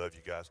 We love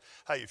you guys.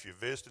 Hey, if you're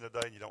visiting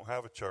today and you don't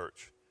have a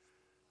church,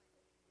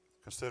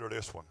 consider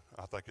this one.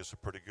 I think it's a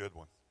pretty good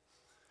one.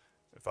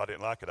 If I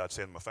didn't like it, I'd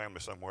send my family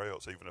somewhere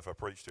else, even if I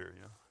preached here,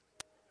 you know.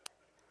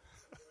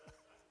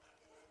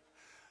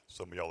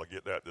 Some of y'all will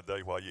get that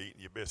today while you're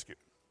eating your biscuit.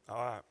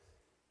 All right.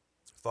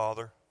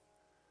 Father,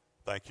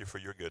 thank you for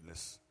your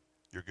goodness.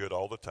 You're good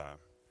all the time.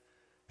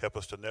 Help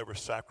us to never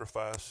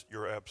sacrifice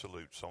your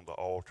absolutes on the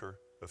altar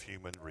of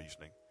human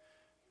reasoning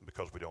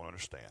because we don't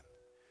understand.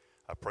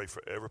 I pray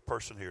for every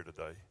person here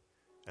today,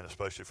 and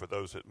especially for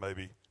those that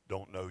maybe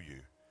don't know you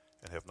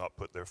and have not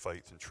put their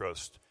faith and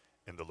trust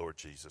in the Lord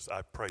Jesus.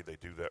 I pray they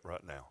do that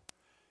right now.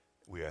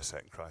 We ask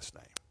that in Christ's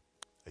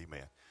name.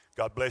 Amen.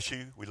 God bless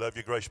you. We love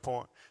you,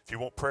 GracePoint. If you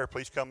want prayer,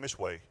 please come this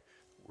way.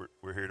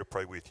 We're here to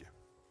pray with you.